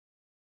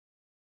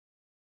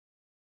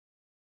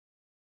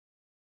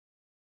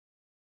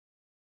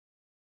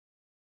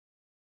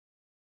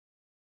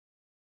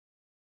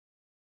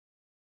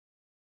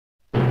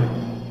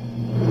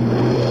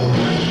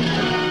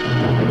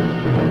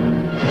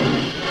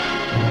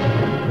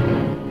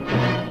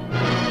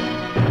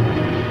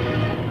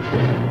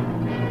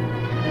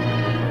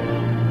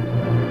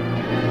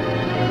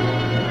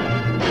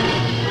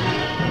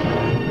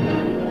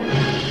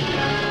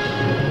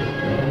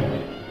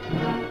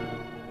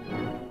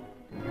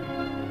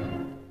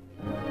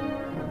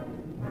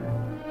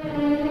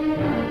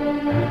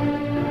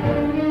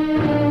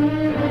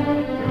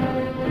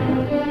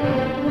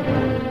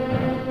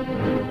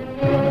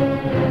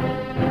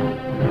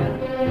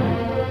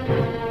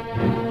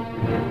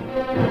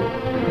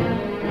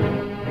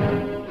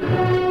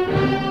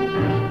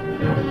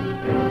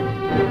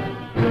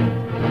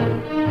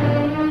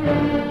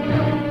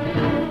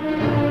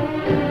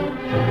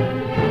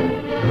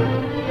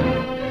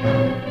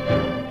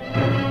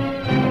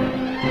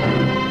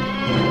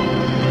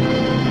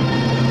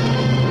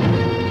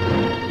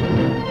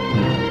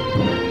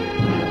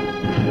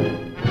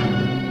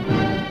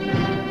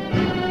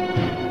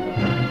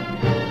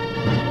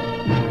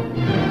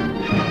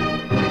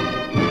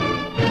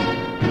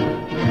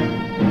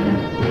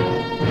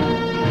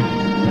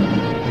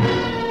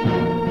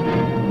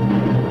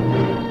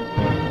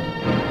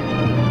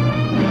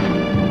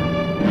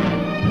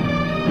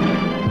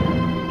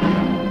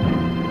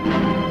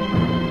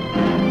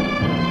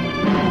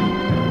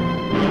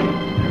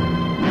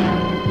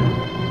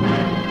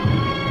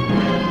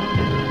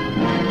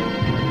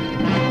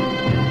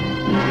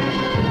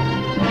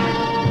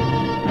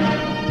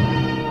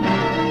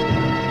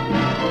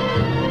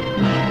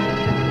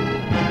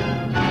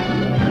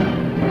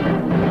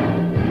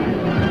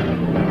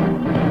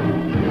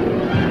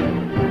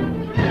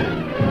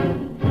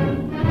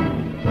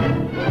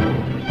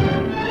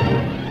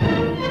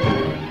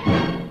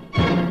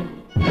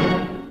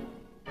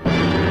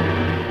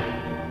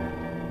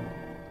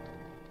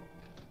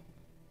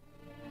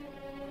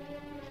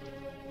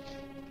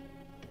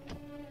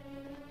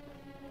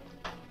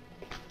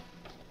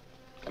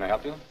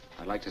help you?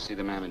 I'd like to see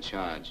the man in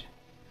charge.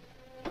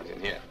 He's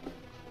in here.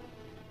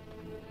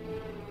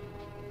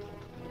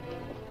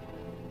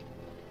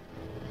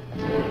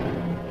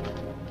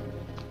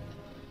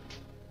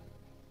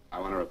 I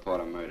want to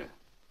report a murder.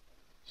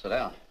 Sit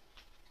down.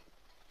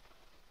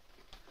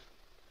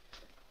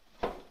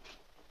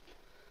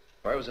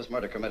 Where was this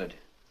murder committed?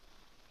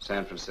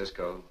 San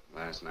Francisco,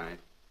 last night.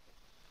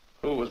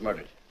 Who was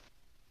murdered?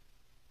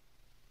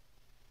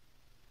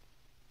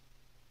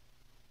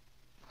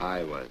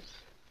 I was.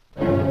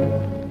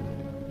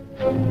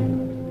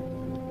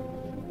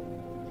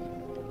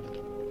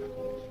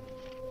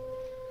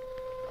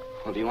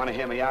 Well, do you want to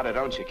hear me out or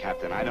don't you,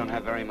 Captain? I don't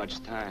have very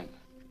much time.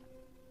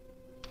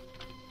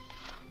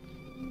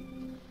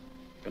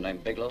 Your name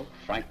Bigelow?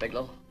 Frank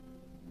Bigelow?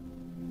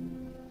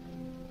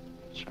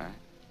 That's right.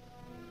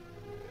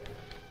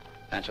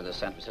 Answer the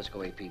San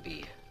Francisco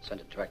APB. Send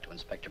it direct to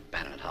Inspector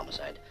Bannon at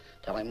Homicide.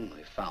 Tell him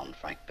we found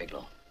Frank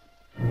Bigelow.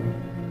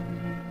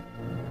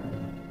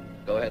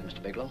 Go ahead,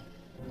 Mr. Bigelow.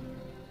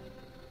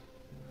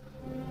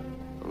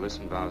 Well, this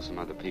involves some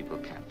other people,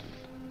 Captain.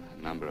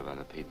 A number of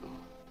other people.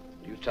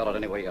 You tell it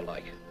any way you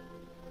like.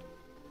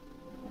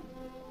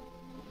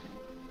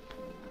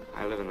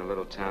 I live in a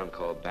little town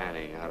called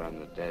Banning out on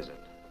the desert.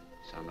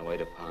 It's on the way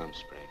to Palm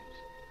Springs.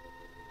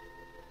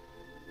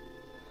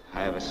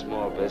 I have a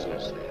small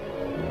business there.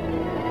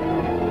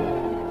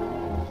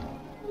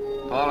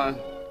 Paula?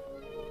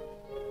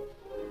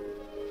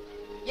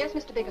 Yes,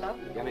 Mr. Bigelow?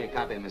 Give me a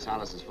copy of Miss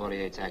Hollis's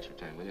 48 tax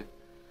return, will you?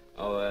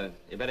 Oh,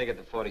 you better get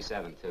the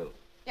 47, too.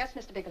 Yes,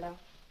 Mr. Bigelow.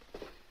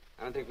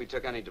 I don't think we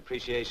took any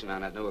depreciation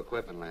on that new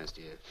equipment last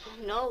year.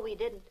 Oh, no, we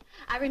didn't.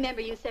 I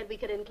remember you said we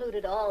could include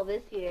it all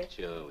this year.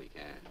 Sure we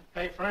can.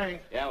 Hey,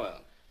 Frank. Yeah,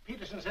 well.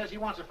 Peterson says he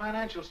wants a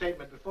financial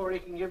statement before he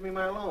can give me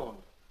my loan.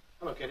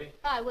 Hello, Kitty.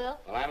 I will.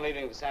 Well, I'm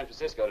leaving for San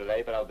Francisco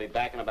today, but I'll be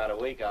back in about a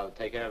week. I'll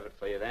take care of it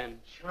for you then.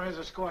 Sure is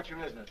a scorcher,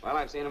 isn't it? Well,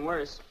 I've seen him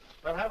worse.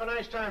 Well, have a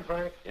nice time,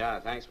 Frank. Yeah,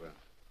 thanks, Will.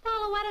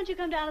 Paula, why don't you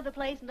come down to the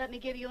place and let me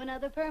give you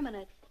another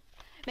permanent?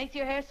 Makes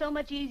your hair so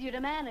much easier to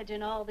manage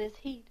in all this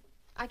heat.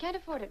 I can't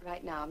afford it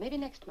right now. Maybe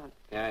next month.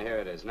 Yeah, here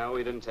it is. No,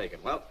 we didn't take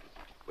it. Well,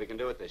 we can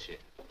do it this year.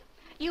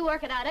 You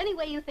work it out any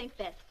way you think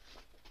best.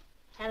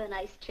 Have a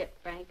nice trip,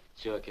 Frank.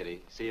 Sure,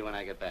 Kitty. See you when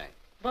I get back.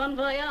 Bon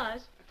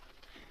voyage.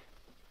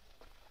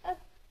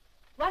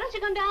 Why don't you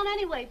come down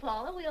anyway,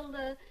 Paula?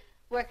 We'll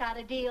work out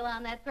a deal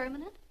on that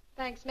permanent.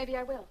 Thanks. Maybe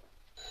I will.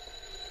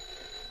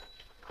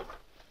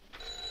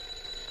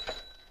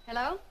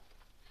 Hello?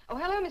 Oh,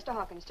 hello, Mr.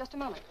 Hawkins. Just a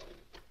moment.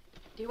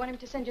 Do you want him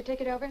to send your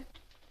ticket over?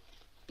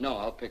 No,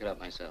 I'll pick it up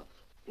myself.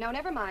 No,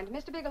 never mind.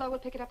 Mr. Bigelow will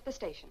pick it up at the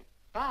station.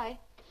 Bye.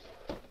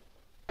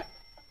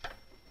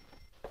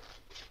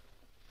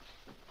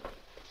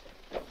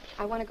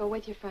 I want to go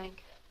with you,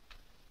 Frank.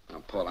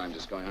 Now, Paul, I'm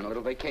just going on a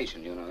little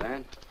vacation. You know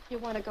that? You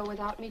want to go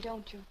without me,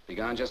 don't you? Be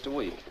gone just a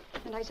week.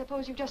 And I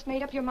suppose you've just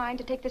made up your mind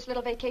to take this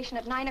little vacation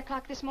at 9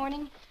 o'clock this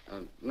morning?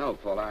 No,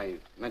 Paul. I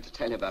meant to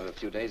tell you about it a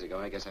few days ago.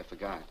 I guess I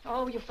forgot.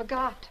 Oh, you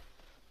forgot.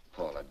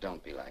 Paula,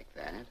 don't be like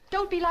that.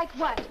 Don't be like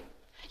what?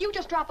 You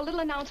just drop a little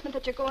announcement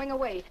that you're going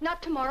away.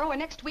 Not tomorrow or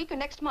next week or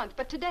next month,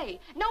 but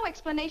today. No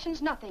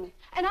explanations, nothing.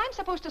 And I'm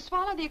supposed to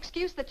swallow the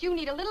excuse that you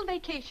need a little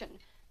vacation.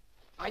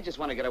 I just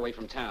want to get away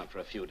from town for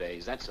a few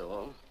days, that's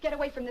all. Get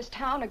away from this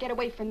town or get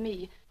away from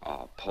me.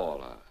 Oh,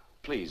 Paula,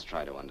 please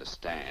try to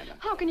understand.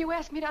 How can you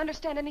ask me to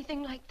understand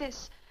anything like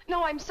this?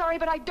 No, I'm sorry,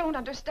 but I don't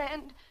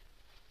understand.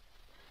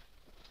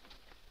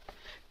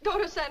 Go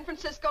to San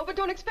Francisco, but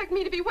don't expect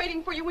me to be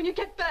waiting for you when you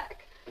get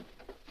back.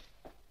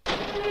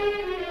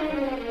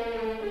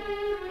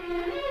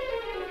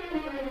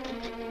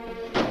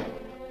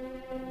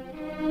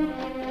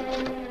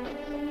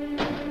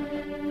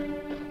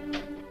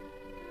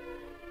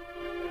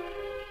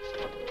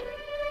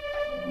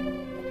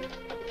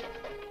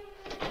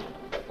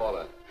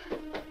 Paula,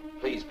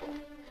 please, Paul.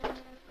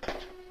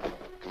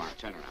 Come on,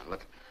 turn around,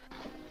 look.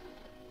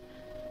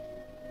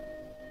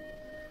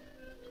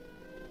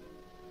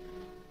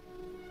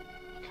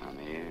 Come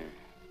here.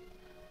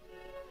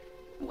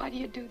 Why do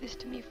you do this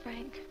to me,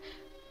 Frank?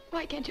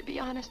 Why can't you be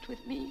honest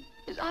with me?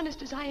 As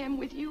honest as I am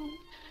with you?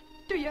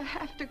 Do you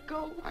have to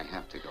go? I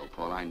have to go,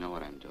 Paula. I know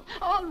what I'm doing.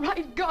 All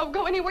right, go.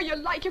 Go anywhere you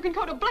like. You can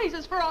go to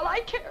blazes for all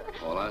I care.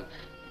 Paula?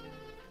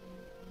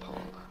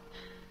 Paula.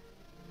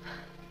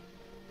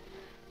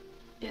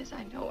 Yes,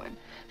 I know.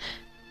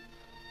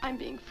 I'm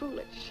being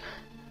foolish.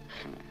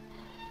 Come here.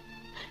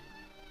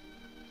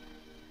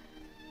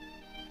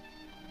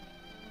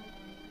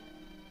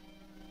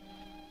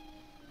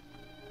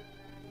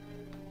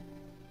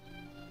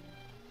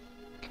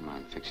 Come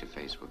on, fix your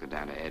face. We'll go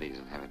down to Eddie's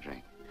and have a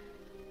drink.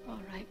 All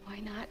right,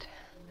 why not?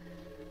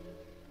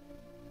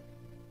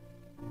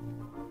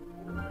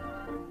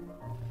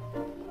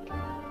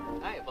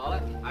 Hi,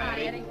 Paula. Hi,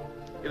 Eddie.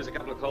 Give us a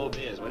couple of cold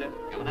beers, will you?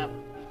 Coming up.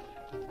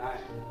 Hi.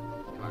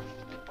 Come on.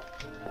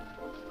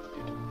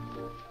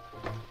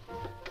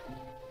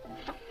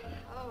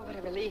 Oh, what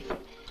a relief.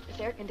 This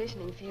air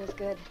conditioning feels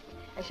good.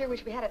 I sure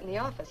wish we had it in the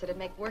office. It'd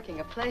make working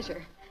a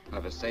pleasure. Well,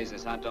 if it stays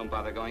this hot, don't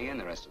bother going in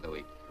the rest of the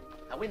week.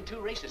 I win 2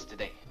 races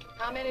today.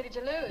 How many did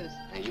you lose?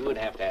 Now, you would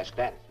have to ask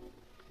that.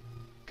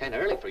 Kind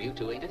of early for you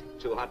two, ain't it?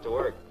 Too hot to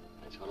work.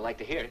 That's what I like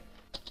to hear.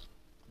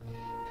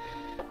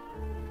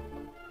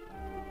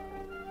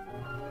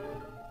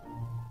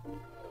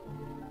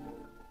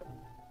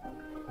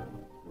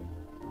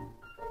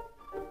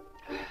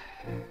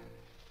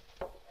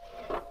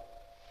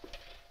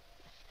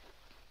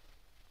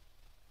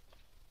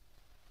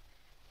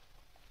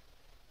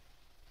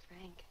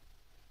 Frank,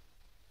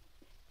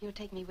 you'll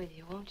take me with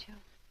you, won't you?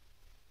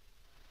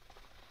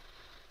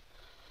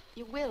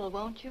 You will,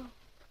 won't you?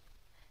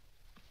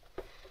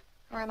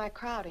 Or am I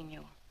crowding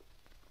you?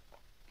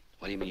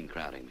 What do you mean,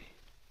 crowding me?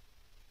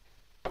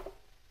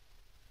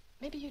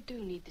 Maybe you do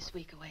need this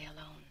week away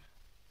alone.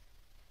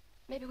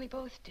 Maybe we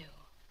both do.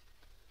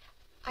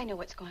 I know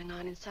what's going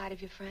on inside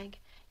of you, Frank.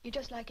 You're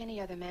just like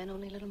any other man,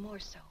 only a little more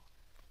so.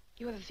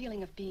 You have a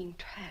feeling of being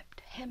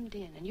trapped, hemmed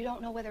in, and you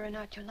don't know whether or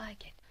not you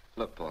like it.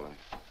 Look, Paula,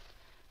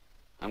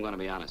 I'm going to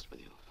be honest with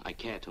you. I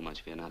care too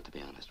much for you not to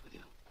be honest with you.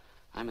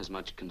 I'm as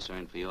much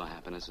concerned for your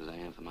happiness as I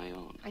am for my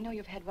own. I know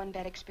you've had one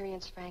bad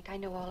experience, Frank. I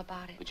know all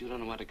about it. But you don't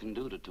know what it can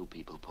do to 2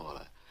 people,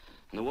 Paula.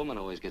 And the woman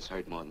always gets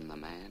hurt more than the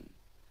man.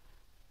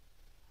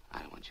 I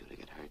don't want you to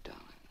get hurt,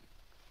 darling.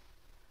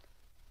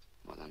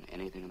 More than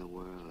anything in the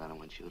world, I don't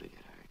want you to get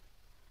hurt.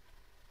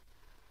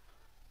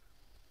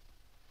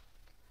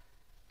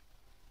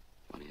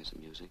 Want to hear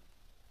some music?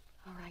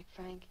 All right,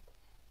 Frank.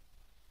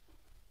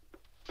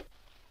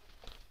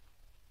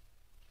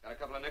 Got a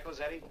couple of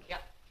nickels, Eddie? Yeah.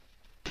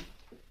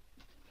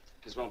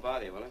 This won't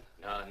bother you, will it?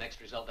 No,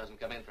 next result doesn't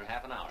come in for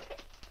half an hour.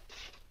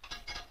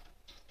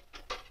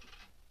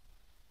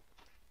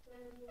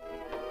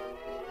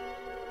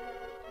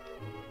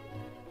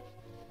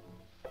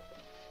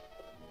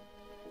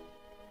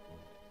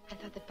 I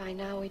thought that by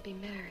now we'd be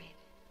married.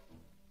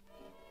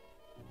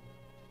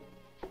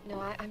 No,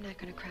 I'm not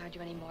going to crowd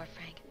you anymore,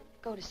 Frank.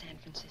 Go to San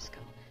Francisco.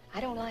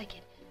 I don't like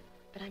it,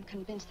 but I'm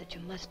convinced that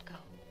you must go.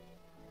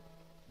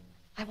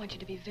 I want you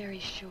to be very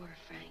sure,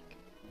 Frank.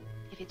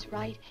 If it's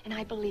right, and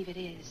I believe it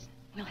is,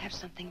 we'll have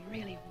something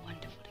really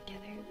wonderful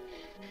together.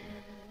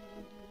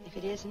 If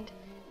it isn't,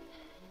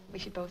 we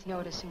should both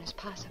know it as soon as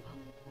possible.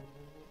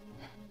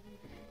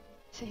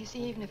 So you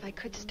see, even if I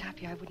could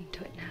stop you, I wouldn't do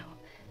it now.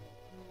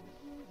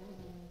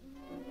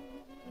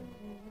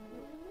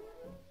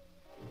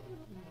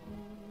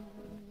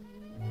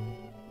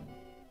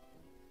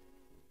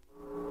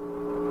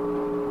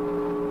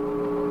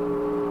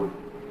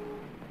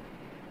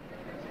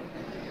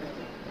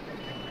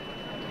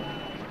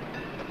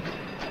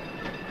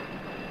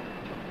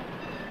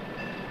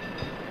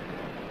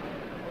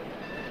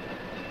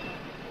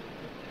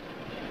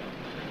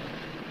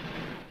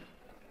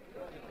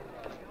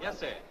 Yes,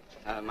 sir.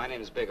 My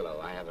name is Bigelow.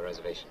 I have a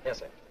reservation. Yes,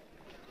 sir.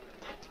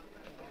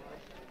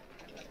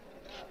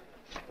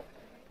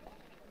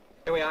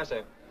 Here we are,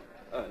 sir.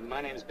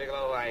 My name is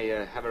Bigelow.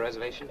 I have a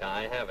reservation.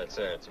 I have it,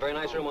 sir. It's a very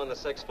nice room on the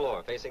 6th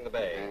floor, facing the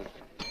bay.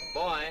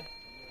 Boy,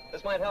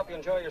 this might help you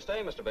enjoy your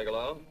stay, Mr.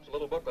 Bigelow. It's a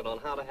little booklet on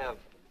how to have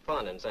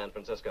fun in San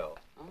Francisco.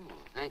 Oh,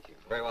 thank you.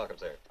 Very welcome,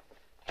 sir.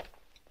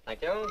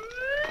 Thank you.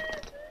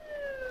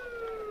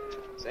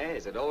 Say,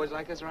 is it always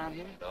like this around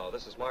here? No,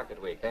 this is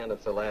market week, and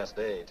it's the last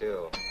day,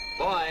 too.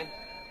 Boy,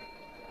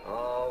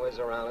 always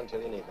around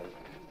until you need them.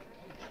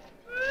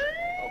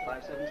 Oh,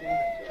 517?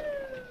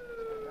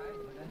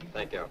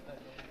 Thank you.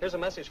 Here's a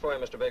message for you,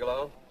 Mr.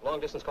 Bigelow.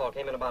 Long-distance call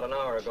came in about an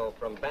hour ago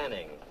from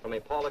Banning. From a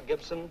Paula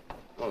Gibson.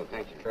 Oh,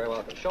 thank you. Very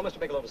welcome. Show Mr.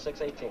 Bigelow to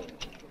 618.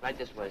 Right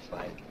this way,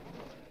 Slide.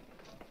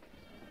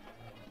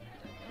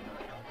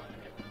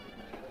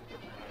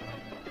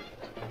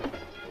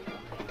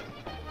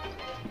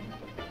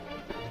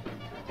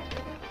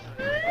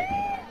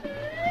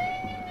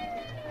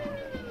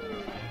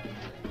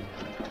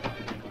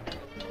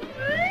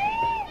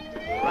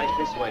 Right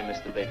this way,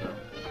 Mr. Bigelow.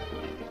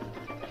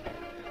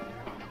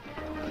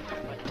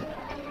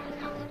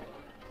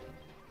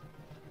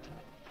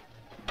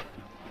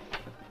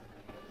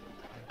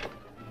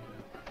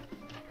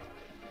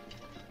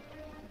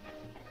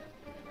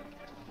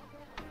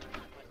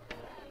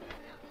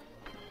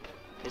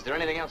 Is there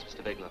anything else,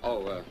 Mr. Bigelow?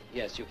 Oh,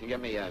 yes, you can get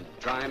me a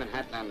dry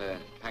hat and a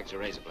package of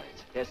razor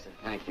blades. Yes, sir.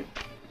 Thank you.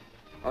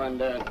 Oh, and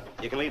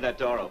you can leave that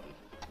door open.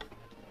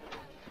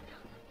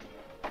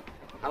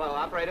 Hello,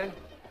 operator.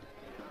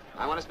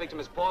 I want to speak to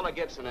Miss Paula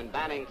Gibson in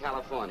Banning,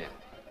 California.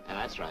 Yeah,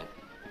 that's right.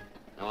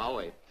 No, I'll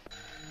wait.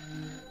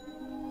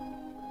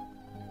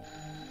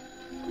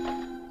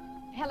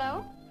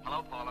 Hello?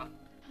 Hello, Paula.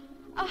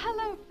 Oh,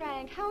 hello,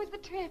 Frank. How was the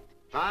trip?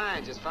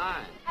 Fine, just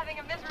fine. Having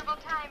a miserable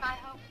time, I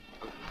hope.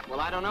 Well,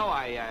 I don't know.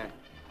 I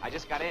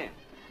just got in.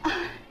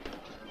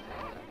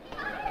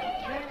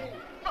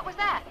 What was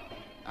that?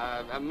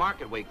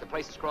 Market week. The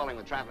place is crawling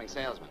with traveling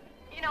salesmen.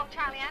 You know,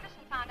 Charlie Anderson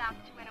found out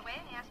that you went away,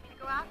 and he asked me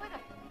to go out with him.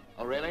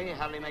 Oh, really?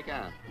 How did he make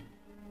out?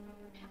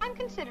 I'm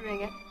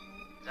considering it.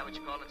 Is that what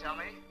you called to tell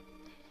me?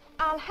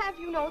 I'll have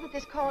you know that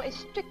this call is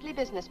strictly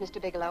business,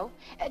 Mr. Bigelow.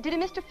 Did a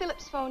Mr.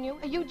 Phillips phone you?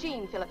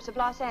 Eugene Phillips of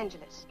Los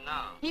Angeles.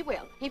 No. He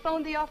will. He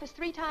phoned the office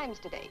 3 times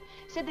today.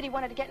 Said that he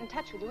wanted to get in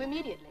touch with you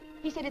immediately.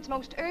 He said it's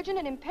most urgent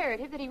and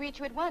imperative that he reach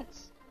you at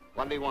once.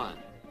 What do you want?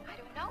 I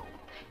don't know.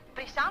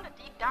 But he sounded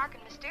deep, dark,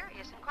 and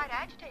mysterious and quite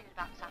agitated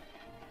about something.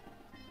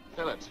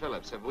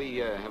 Phillips. Have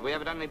we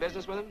ever done any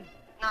business with him?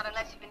 Not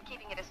unless you've been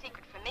keeping it a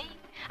secret from me.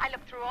 I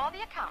looked through all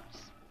the accounts.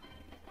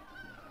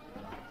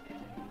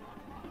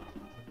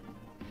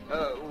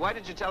 Why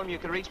did you tell him you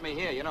could reach me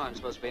here? You know I'm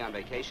supposed to be on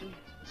vacation.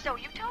 So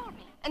you told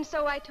me. And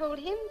so I told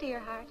him, dear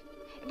heart.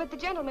 But the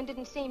gentleman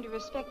didn't seem to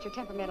respect your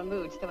temperamental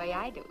moods the way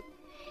I do.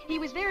 He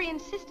was very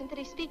insistent that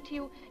he speak to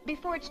you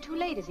before it's too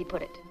late, as he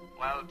put it.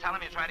 Well, tell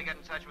him you tried to get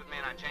in touch with me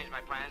and I've changed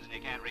my plans and you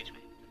can't reach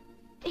me.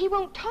 He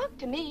won't talk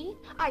to me.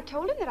 I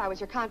told him that I was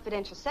your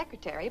confidential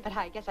secretary, but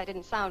I guess I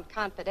didn't sound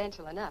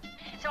confidential enough.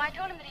 So I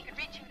told him that he could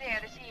reach you there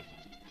this evening.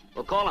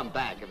 Well, call him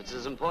back. If it's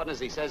as important as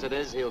he says it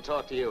is, he'll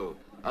talk to you.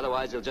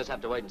 Otherwise, he'll just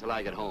have to wait until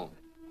I get home.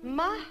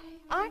 My,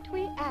 aren't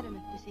we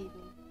adamant this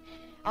evening?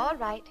 All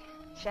right,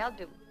 shall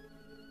do.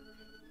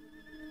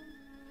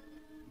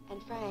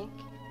 And Frank.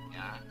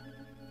 Yeah?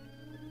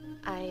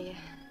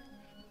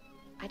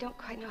 I don't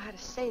quite know how to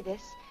say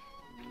this.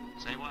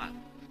 Say what?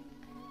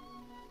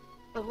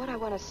 Well, what I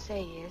want to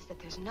say is that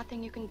there's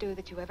nothing you can do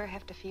that you ever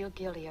have to feel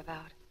guilty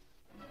about.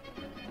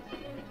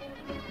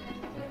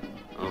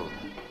 Oh.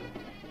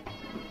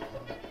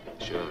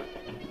 Sure.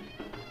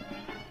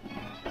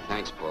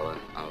 Thanks, Paula.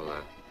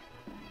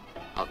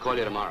 I'll call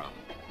you tomorrow.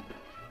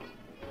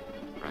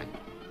 Right?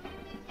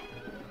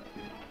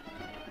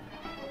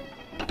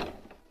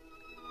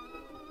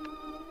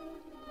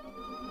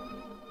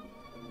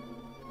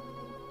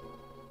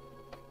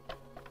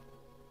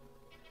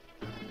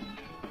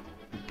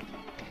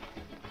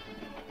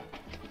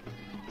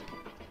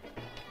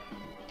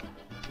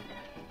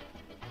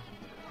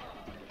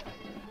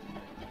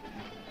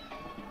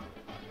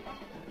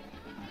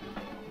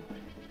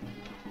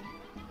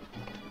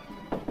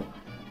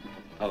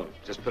 Oh,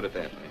 just put it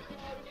there,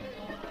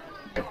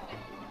 please.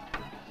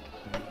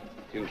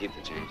 You can keep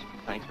the change.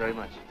 Thanks very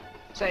much.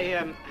 Say,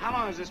 how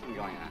long has this been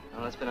going on?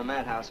 Well, it's been a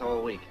madhouse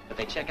all week, but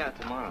they check out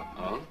tomorrow.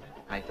 Oh?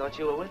 I thought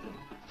you were with them.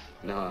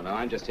 No,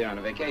 I'm just here on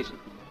a vacation.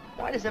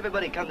 Why does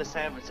everybody come to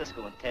San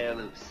Francisco and tear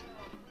loose?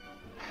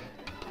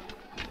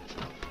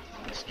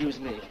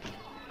 Excuse me.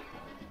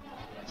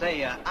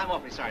 Say, I'm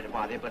awfully sorry to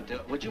bother you,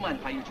 but would you mind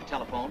if I used your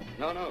telephone?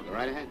 No, go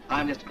right ahead.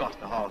 I'm just across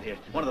the hall here.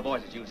 One of the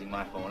boys is using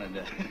my phone,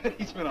 and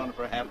he's been on it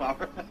for a half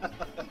hour.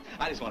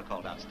 I just want to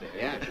call downstairs.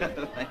 Yeah,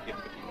 sure. Thank you.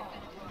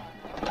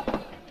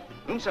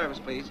 Room service,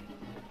 please.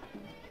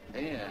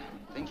 Hey,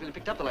 things really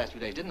picked up the last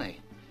few days, didn't they?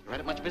 You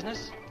had much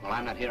business? Well,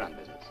 I'm not here on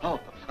business. Oh,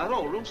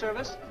 hello, room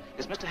service?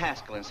 It's Mr.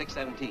 Haskell in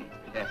 617.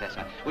 Yes, that's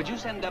right. Would you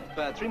send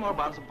up 3 more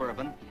bottles of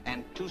bourbon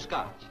and 2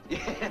 scotch?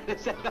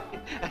 Yes.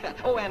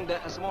 Oh, and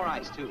some more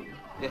ice, too.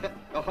 Yeah.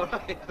 All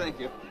right, thank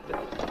you.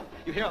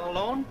 You here all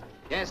alone?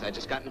 Yes, I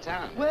just got in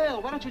town.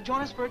 Well, why don't you join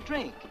us for a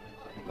drink?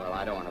 Well,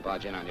 I don't want to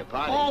barge in on your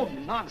party. Oh,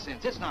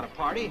 nonsense. It's not a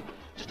party.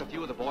 Just a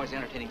few of the boys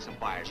entertaining some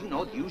buyers. You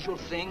know, the usual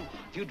thing.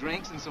 A few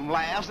drinks and some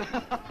laughs.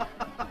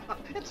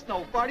 It's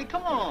no party.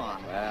 Come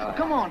on. Well,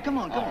 come on.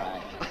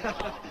 Right.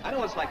 I know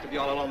what it's like to be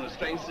all alone in a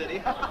strange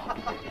city.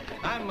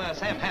 I'm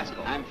Sam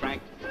Haskell. I'm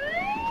Frank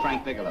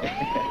Bigelow.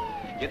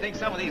 You think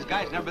some of these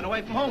guys never been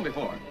away from home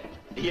before?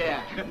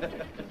 Yeah.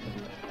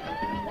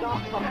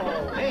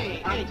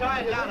 Hey,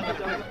 quiet down a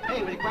minute.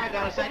 Hey, will you quiet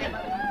down a second?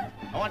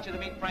 I want you to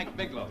meet Frank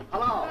Bigelow.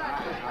 Hello.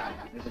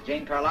 This is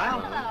Jane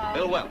Carlisle. Hello.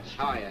 Bill Welch.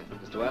 How are you,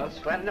 Mr. Wells?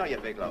 Glad to know you,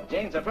 Bigelow.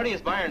 Jane's the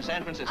prettiest buyer in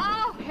San Francisco.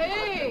 Oh,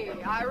 hey,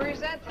 I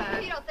resent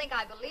that. You don't think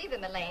I believe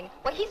him, Elaine?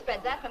 Well, he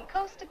spreads that from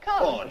coast to coast.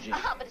 Oh, gee.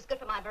 But it's good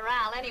for my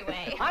morale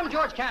anyway. I'm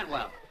George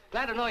Cantwell.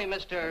 Glad to know you,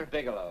 Mr.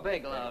 Bigelow.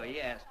 Bigelow,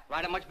 yes.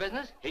 Right on much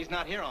business? He's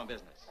not here on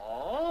business.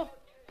 Oh?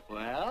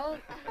 Well,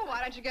 Well,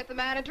 why don't you get the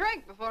man a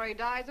drink before he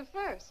dies of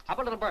thirst? how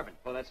about a little bourbon?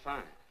 Well, that's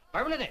fine.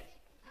 Bourbon it is.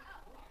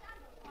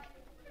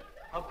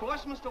 Of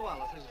course, Mr.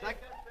 Wallace. Is that...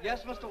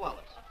 Yes, Mr.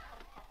 Wallace.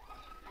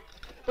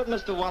 But,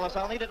 Mr. Wallace,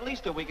 I'll need at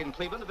least a week in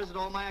Cleveland to visit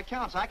all my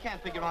accounts. I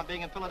can't figure on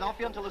being in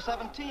Philadelphia until the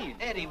 17th.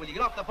 Eddie, will you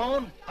get off the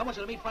phone? I want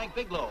you to meet Frank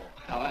Bigelow.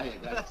 How are you?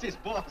 That's his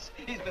boss.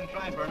 He's been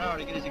trying for an hour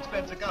to get his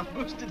expense account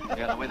boosted.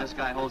 Yeah, the way this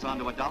guy holds on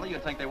to $1,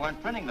 you'd think they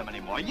weren't printing them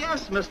anymore.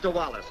 Yes, Mr.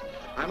 Wallace.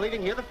 I'm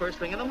leaving here the first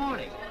thing in the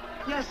morning.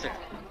 Yes, sir.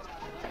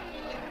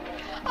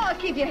 Oh,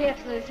 keep your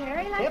hips loose,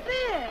 Harry, like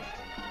this.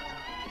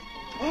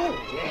 Oh,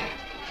 yeah.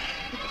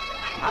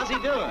 How's he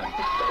doing?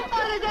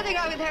 Oh, there's nothing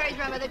wrong with Harry's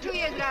drummer. The 2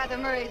 years ago, the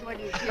Murrays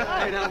wouldn't do.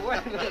 Hey, now, wait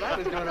a minute. I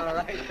was doing all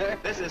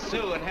right. This is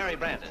Sue and Harry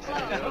Brandis.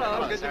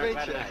 Hello, good to sir. meet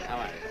Glad you. How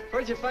are you?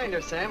 Where'd you find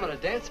her, Sam? On a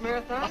dance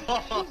marathon?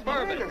 Oh,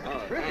 bourbon.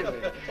 Oh,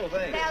 Really? Oh,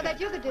 thanks. Now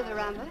that you could do the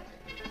rumba,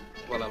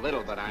 Well, a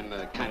little, but I'm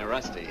kind of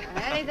rusty.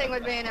 anything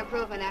would be an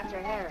improvement after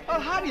Harry. Oh,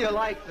 how do you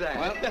like that?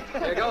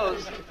 Well, here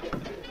goes.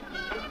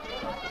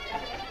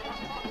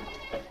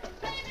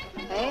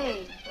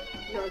 Hey,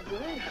 you're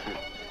good.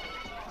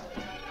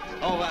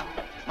 Oh,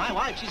 my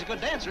wife, she's a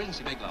good dancer, isn't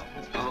she, Bigelow?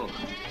 Oh,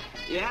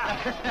 Yeah.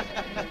 Hey,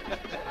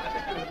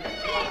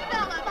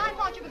 fellas, I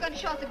thought you were going to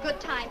show us a good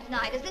time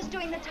tonight. Is this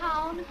doing the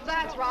town?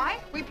 That's right.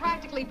 We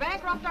practically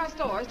bankrupt our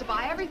stores to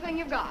buy everything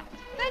you've got.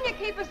 Then you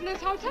keep us in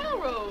this hotel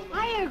room.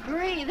 I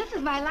agree. This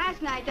is my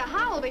last night to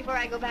howl before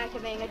I go back to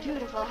being a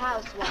dutiful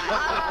housewife.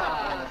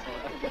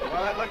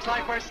 Well, it looks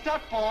like we're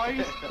stuck,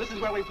 boys. This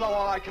is where we blow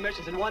all our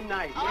commissions in one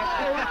night.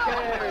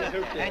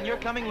 Who cares? And you're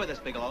coming with us,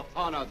 Bigelow.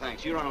 Oh, no,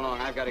 thanks. You run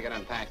along. I've got to get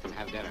unpacked and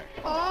have dinner.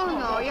 Oh,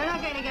 no, you're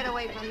not going to get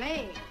away from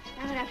me.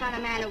 Now that I found a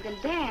man who can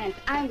dance,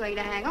 I'm going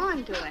to hang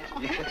on to it.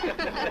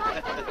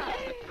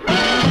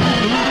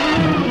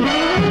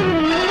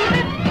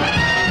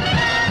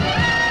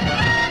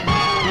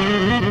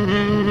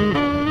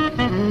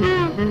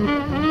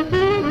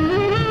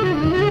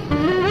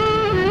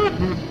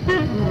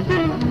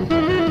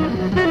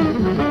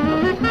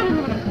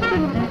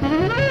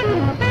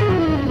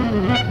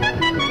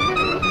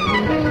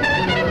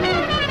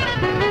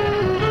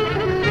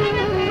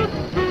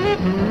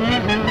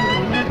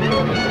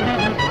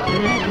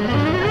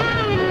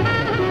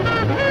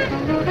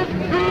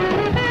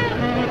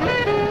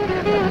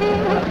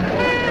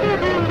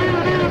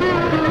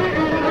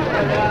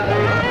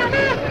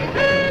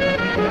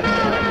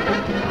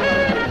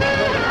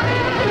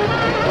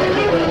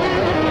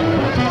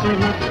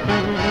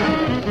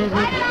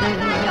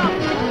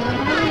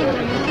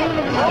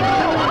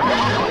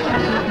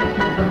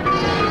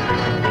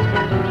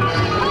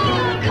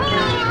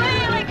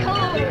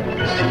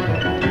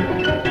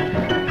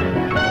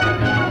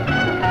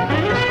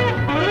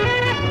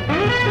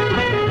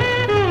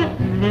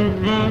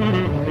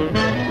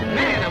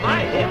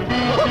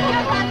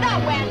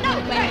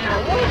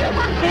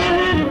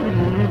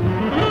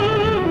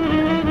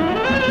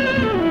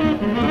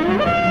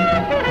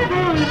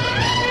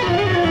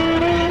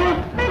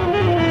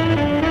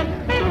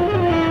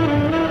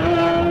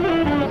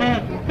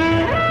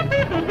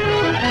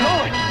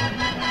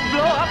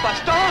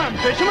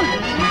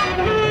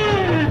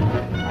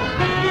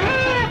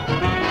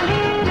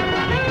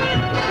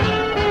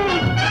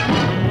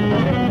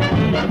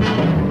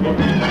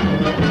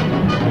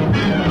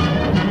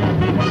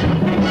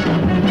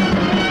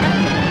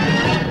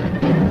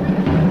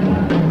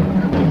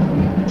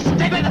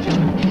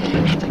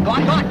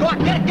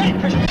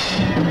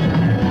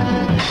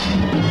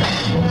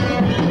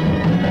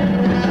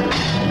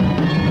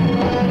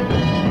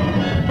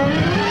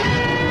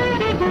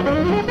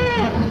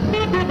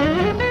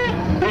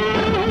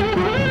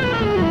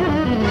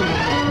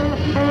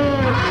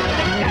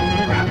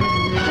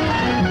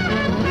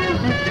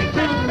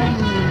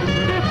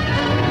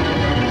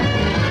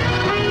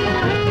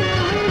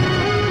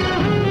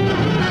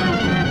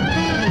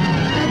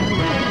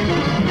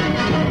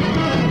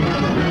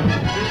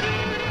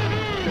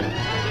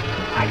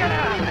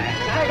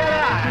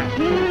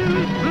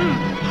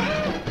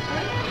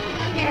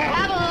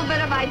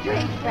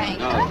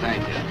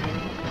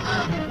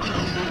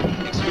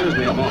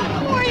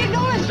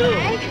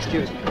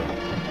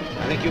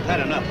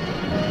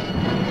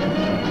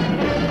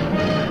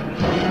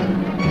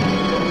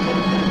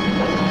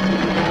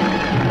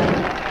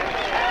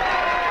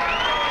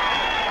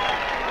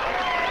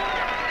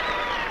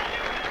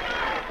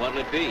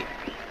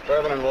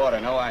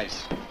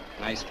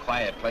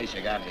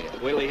 You got here.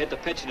 Wait till they hit the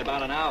pitch in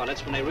about an hour.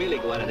 That's when they really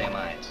go out of their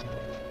minds.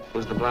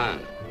 Who's the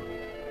blonde?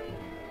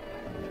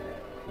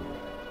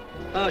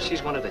 Oh,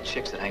 she's one of the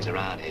chicks that hangs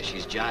around here.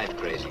 She's jive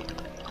crazy.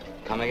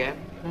 Come again?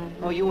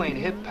 Oh, you ain't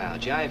hip, pal.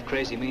 Jive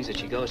crazy means that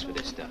she goes for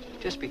this stuff.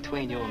 Just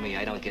between you and me,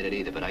 I don't get it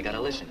either, but I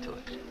gotta listen to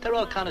it. They're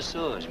all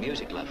connoisseurs,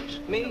 music lovers.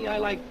 Me, I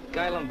like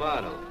Guy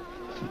Lombardo.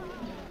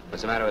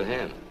 What's the matter with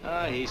him?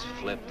 Oh, he's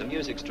flipped. The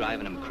music's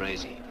driving him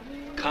crazy.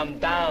 Come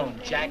down,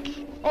 Jack.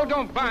 Oh,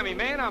 don't buy me,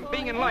 man. I'm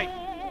being light.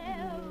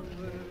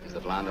 Is the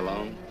blonde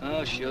alone?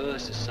 Oh, sure,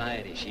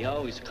 society. She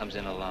always comes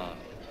in alone.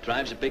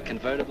 Drives a big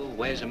convertible,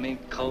 wears a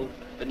mink coat,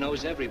 but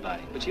knows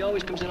everybody. But she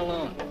always comes in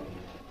alone.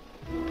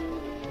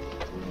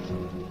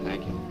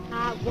 Thank you.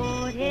 I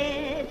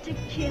wanted to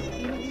kiss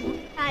you.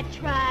 I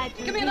tried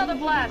to. Give me another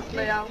blast,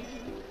 Leo.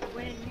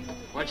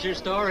 What's your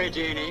story,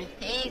 Jeannie?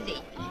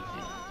 Easy.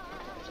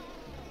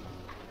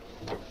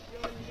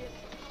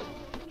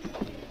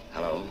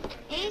 Hello.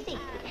 Easy.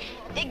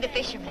 Dig the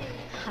fisherman.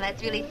 Oh,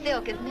 that's really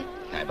silk, isn't it?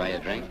 Can I buy you a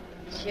drink?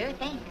 Sure,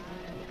 thanks.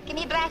 Give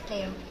me a blast,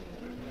 Leo.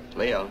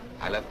 Leo,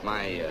 I left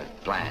my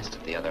blast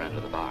at the other end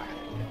of the bar.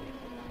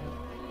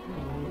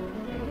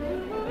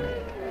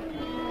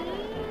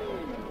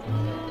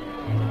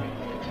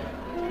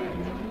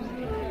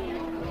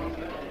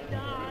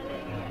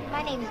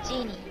 My name's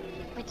Jeannie.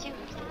 What's yours?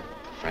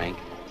 Frank?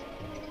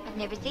 I've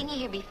never seen you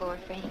here before,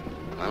 Frank.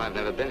 Well, I've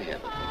never been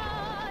here.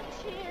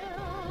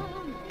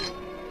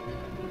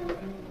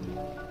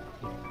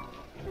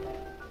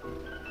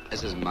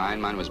 This isn't mine.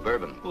 Mine was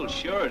bourbon. Well,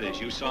 sure it is.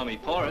 You saw me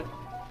pour it.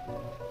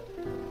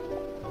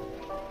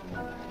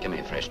 Give me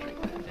a fresh drink.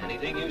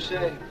 Anything you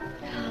say.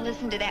 Oh,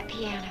 listen to that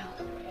piano.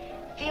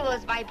 Feel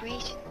those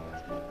vibrations.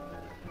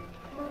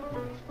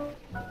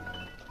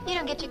 You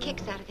don't get your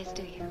kicks out of this,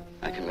 do you?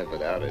 I can live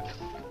without it.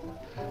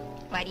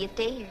 Why do you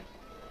stay here?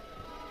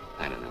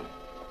 I don't know.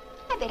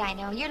 I bet I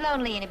know. You're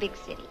lonely in a big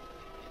city.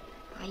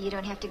 Why, you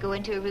don't have to go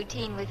into a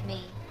routine with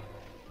me.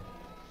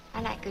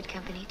 I like good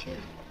company, too.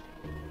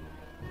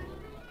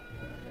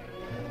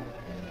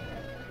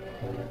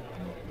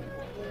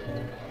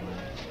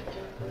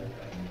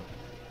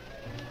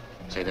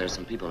 Say, there's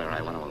some people there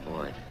I want to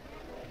avoid.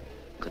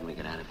 Couldn't we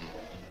get out of here?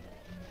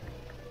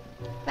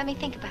 Let me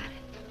think about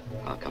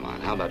it. Oh, come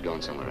on. How about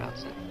going somewhere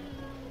else, then?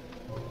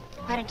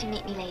 Why don't you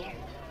meet me later?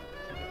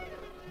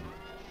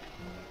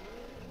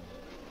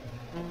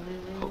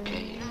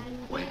 Okay.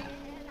 Where?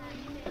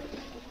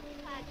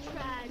 I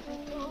tried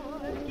to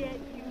forget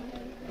you,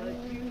 but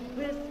you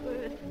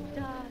whispered,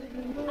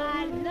 darling,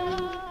 I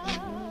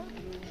love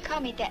you. Call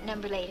me at that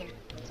number later.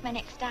 It's my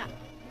next stop.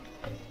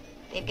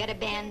 They've got a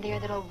band there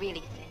that'll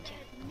really send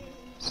you.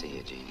 See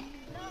you, Jeannie.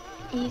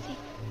 Easy.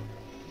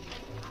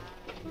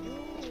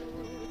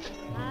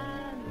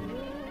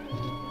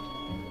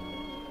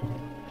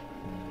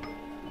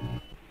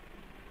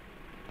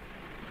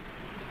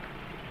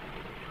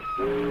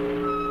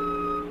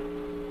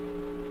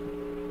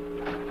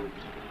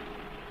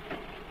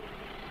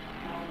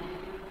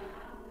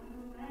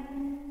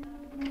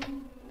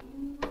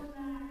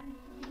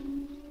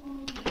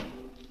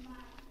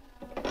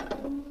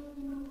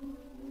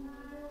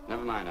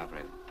 Never mind,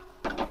 operator.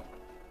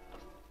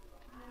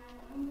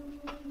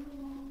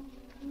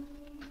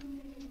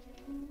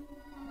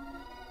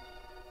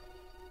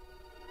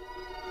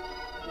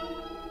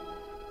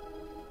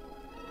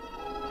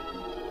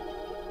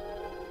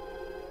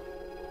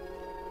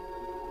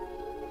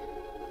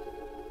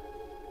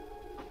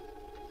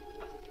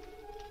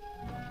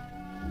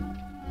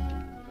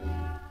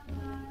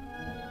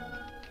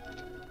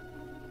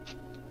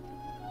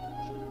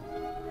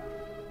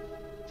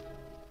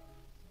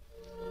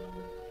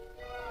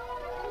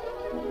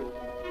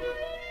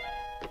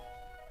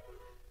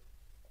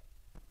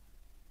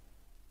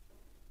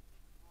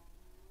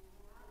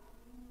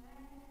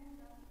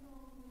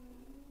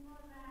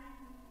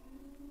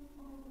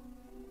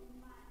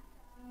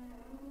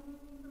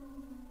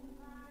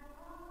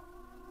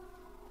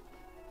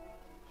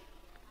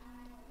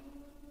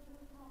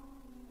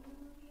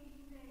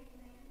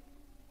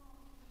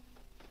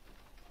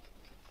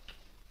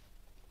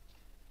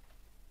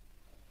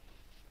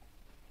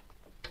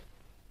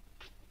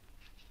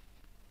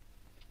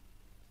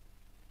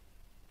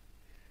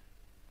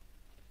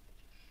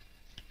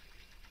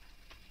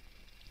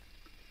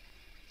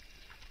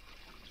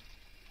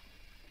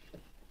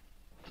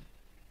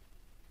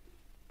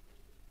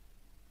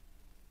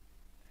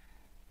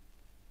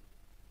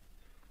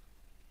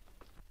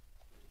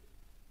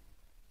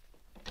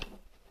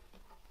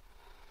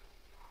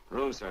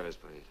 Room service,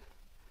 please.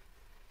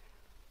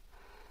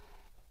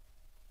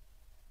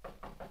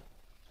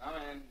 Come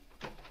in.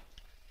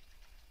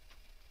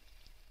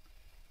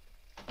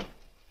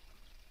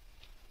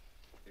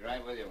 Be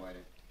right with you, waiter.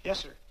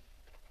 Yes, sir.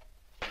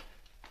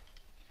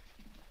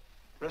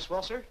 Rest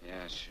well, sir?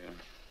 Yeah, sure.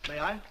 May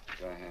I?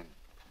 Go ahead.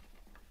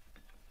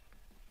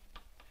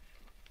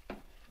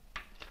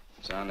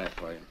 It's on there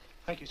for you.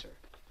 Thank you, sir.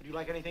 Would you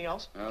like anything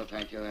else? Oh,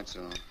 thank you, that's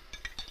all.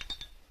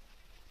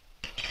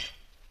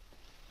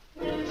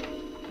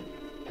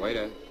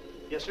 Waiter.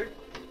 Yes, sir.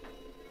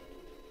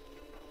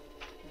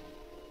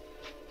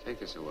 Take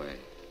this away.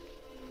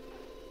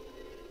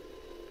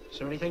 Is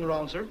there anything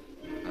wrong, sir?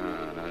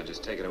 No,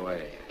 just take it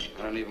away.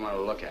 I don't even want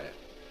to look at it.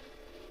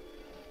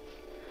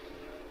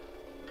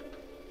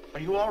 Are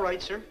you all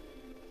right, sir?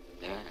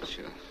 Yeah,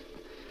 sure.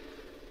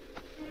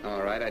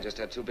 All right, I just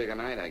had too big a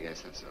night, I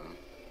guess, that's all.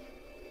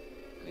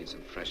 I need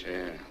some fresh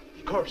air.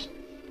 Of course.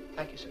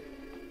 Thank you, sir.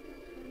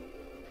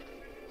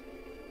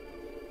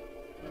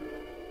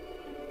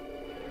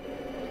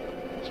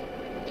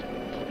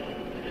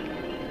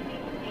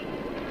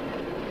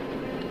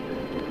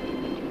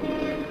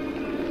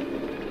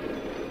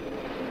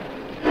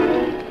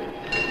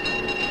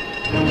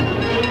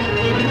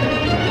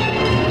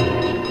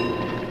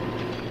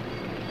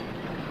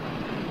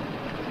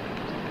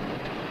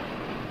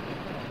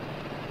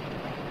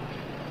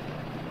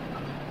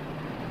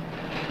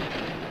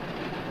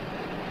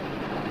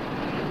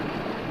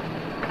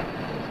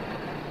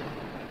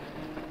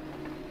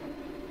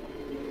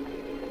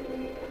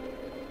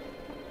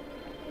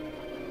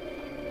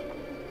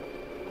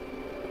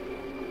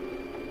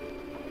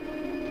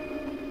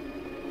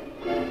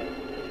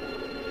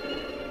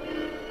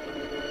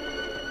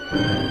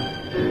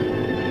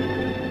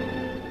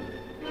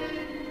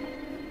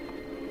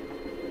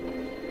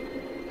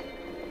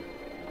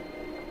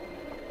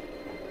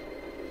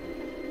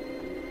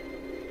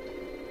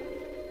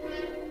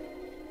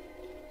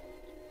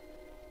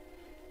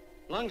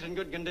 Lungs in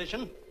good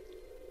condition.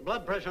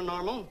 Blood pressure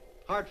normal.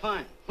 Heart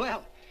fine.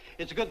 Well,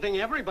 it's a good thing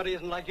everybody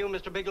isn't like you,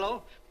 Mr.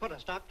 Bigelow. Put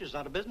us doctors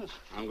out of business.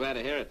 I'm glad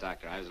to hear it,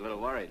 Doctor. I was a little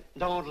worried.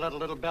 Don't let a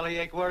little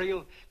bellyache worry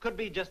you. Could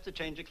be just a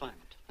change of climate.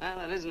 Well,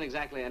 it isn't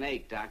exactly an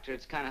ache, Doctor.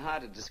 It's kind of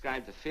hard to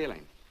describe the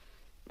feeling.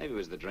 Maybe it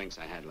was the drinks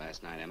I had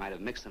last night. I might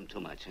have mixed them too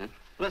much, huh?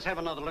 Let's have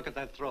another look at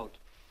that throat.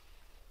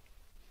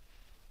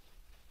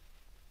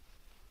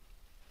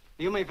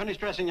 You may finish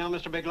dressing now,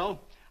 Mr. Bigelow.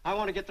 I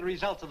want to get the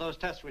results of those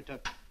tests we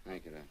took.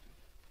 Thank you, Doctor.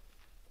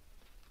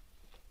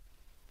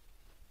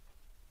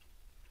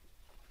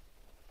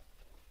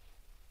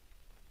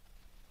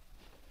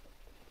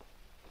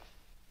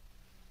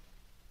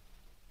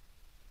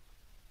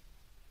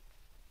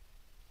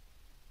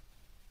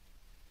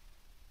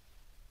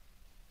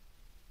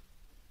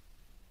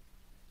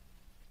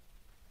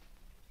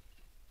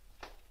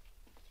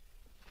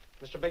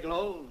 Mr.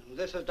 Bigelow,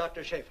 this is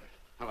Dr. Schaefer.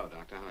 Hello,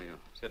 Doctor. How are you?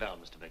 Sit down,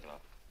 Mr. Bigelow.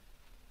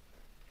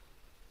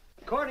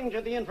 According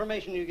to the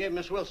information you gave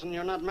Miss Wilson,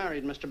 you're not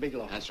married, Mr.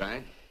 Bigelow. That's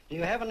right. Do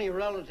you have any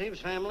relatives,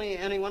 family,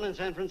 anyone in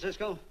San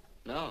Francisco?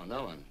 No,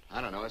 no one.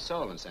 I don't know a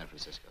soul in San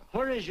Francisco.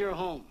 Where is your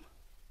home?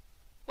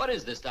 What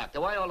is this,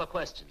 Doctor? Why all the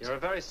questions? You're a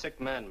very sick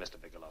man, Mr.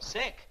 Bigelow.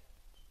 Sick?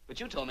 But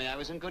you told me I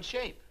was in good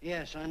shape.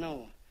 Yes, I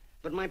know.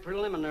 But my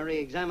preliminary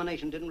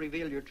examination didn't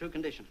reveal your true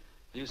condition.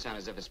 You sound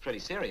as if it's pretty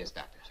serious,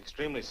 Doctor. It's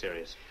extremely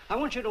serious. I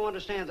want you to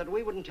understand that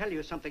we wouldn't tell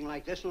you something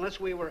like this unless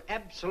we were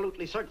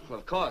absolutely certain. Well,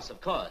 of course, of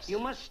course. You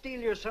must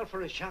steel yourself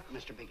for a shock,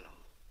 Mr. Bigelow.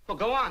 Well,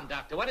 go on,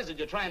 Doctor. What is it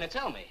you're trying to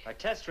tell me? Our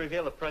tests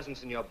reveal the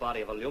presence in your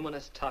body of a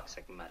luminous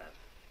toxic matter.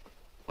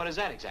 What is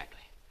that exactly?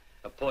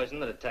 A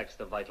poison that attacks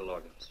the vital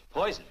organs.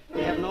 Poison?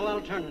 We have no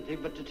alternative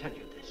but to tell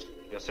you this.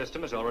 Your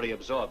system has already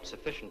absorbed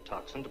sufficient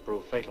toxin to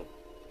prove fatal.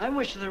 I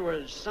wish there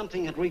was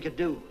something that we could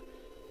do.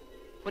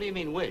 What do you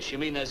mean, wish? You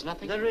mean there's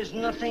nothing? There is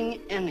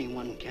nothing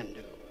anyone can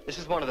do. This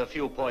is one of the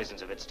few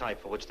poisons of its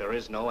type for which there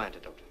is no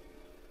antidote.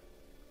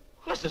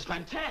 Well, this is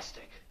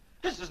fantastic.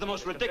 This is the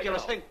most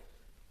ridiculous thing.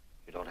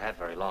 You don't have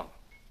very long.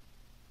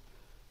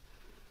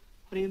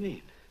 What do you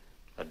mean?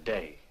 A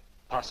day,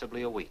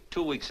 possibly a week,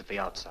 2 weeks at the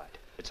outside.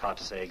 It's hard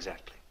to say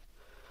exactly.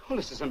 Well,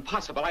 this is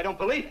impossible. I don't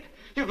believe it.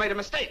 You've made a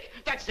mistake.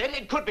 That's it.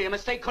 It could be a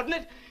mistake, couldn't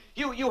it?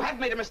 You have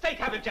made a mistake,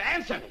 haven't you?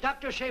 Answer me.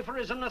 Dr. Schaefer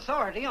is an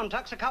authority on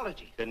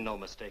toxicology. Been no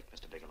mistake,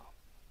 Mr. Bigelow.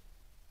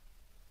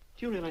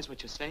 Do you realize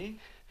what you're saying?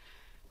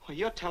 Well,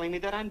 you're telling me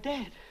that I'm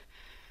dead.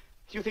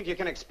 Do you think you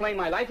can explain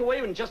my life away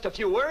in just a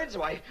few words?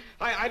 Why,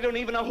 I don't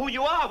even know who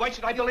you are. Why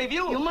should I believe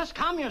you? You must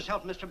calm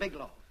yourself, Mr.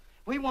 Bigelow.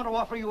 We want to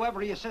offer you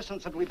every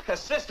assistance that we...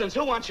 Assistance?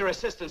 Who wants your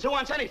assistance? Who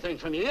wants anything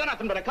from you? You're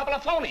nothing but a couple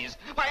of phonies.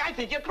 Why, I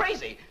think you're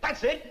crazy.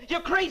 That's it.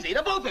 You're crazy.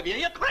 The both of you.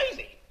 You're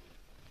crazy.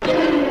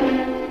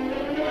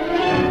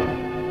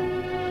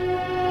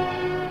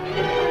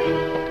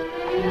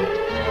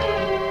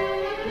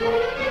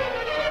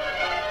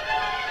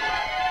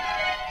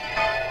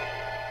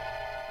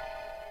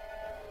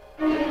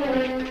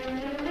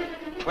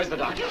 Where's the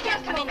doctor? You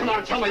just come in. Come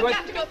on, tell me what... You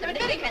have to go through the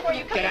thick before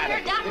you come Get out in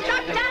of here.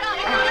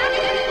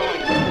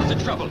 here. What's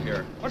the trouble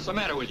here? What's the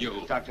matter with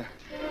you? Doctor,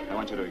 I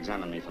want you to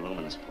examine me for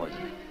luminous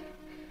poisoning.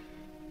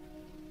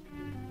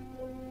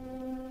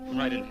 Come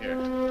right in here.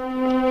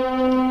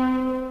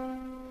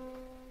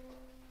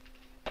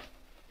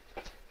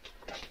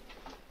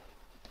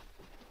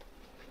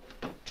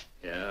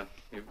 Yeah,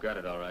 you've got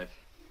it all right.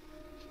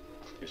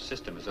 Your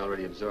system has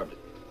already absorbed it.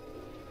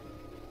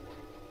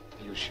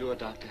 Are you sure,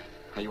 Doctor?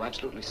 Are you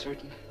absolutely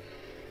certain?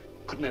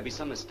 Couldn't there be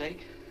some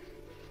mistake?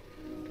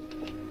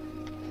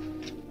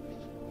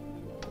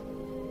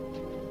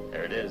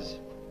 There it is.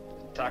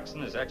 The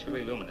toxin is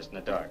actually luminous in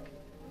the dark.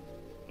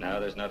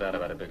 Now there's no doubt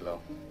about it, Bigelow.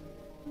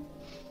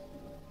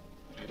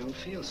 I don't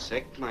feel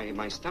sick.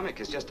 My stomach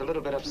is just a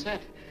little bit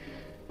upset.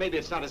 Maybe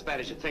it's not as bad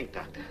as you think,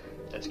 Doctor.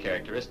 That's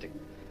characteristic.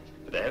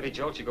 With a heavy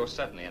jolt, you go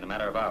suddenly in a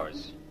matter of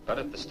hours. But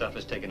if the stuff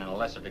is taken in a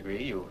lesser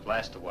degree, you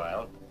last a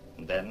while,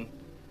 and then...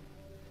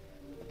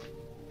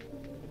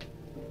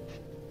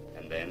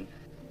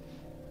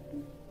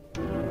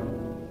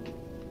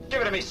 Give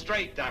it to me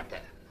straight, Doctor.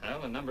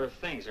 Well, a number of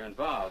things are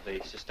involved.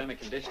 The systemic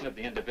condition of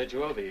the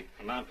individual, the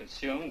amount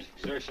consumed,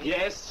 exertion.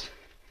 Yes?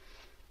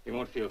 You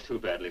won't feel too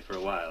badly for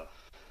a while.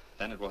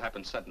 Then it will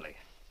happen suddenly.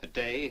 A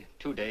day,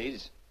 2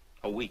 days,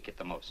 a week at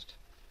the most.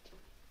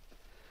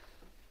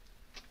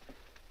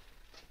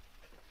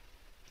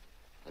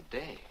 A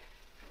day?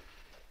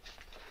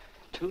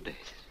 2 days?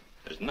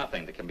 There's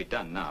nothing that can be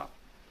done now.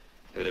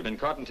 If it had been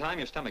caught in time,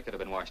 your stomach could have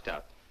been washed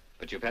out.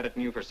 But you've had it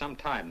in you for some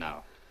time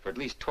now. For at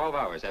least 12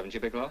 hours, haven't you,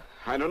 Bigelow?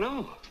 I don't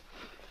know.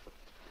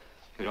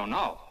 You don't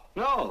know?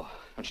 No.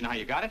 Don't you know how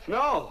you got it?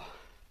 No.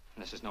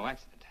 This is no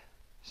accident.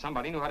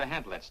 Somebody knew how to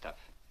handle that stuff.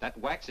 That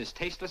wax is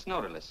tasteless and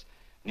odorless.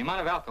 And the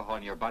amount of alcohol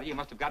in your body, you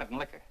must have got it in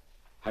liquor.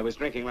 I was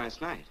drinking last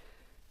night.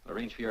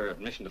 Arrange for your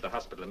admission to the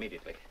hospital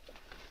immediately.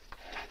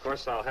 Of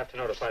course, I'll have to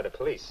notify the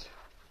police.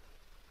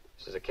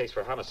 This is a case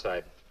for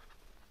homicide.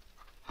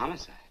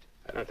 Homicide?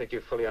 I don't think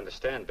you fully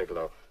understand,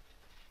 Bigelow.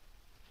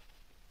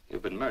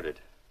 You've been murdered.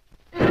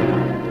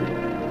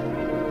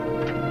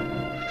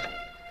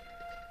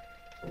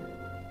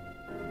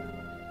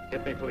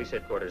 Get me police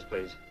headquarters,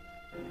 please.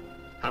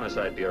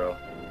 Homicide Bureau.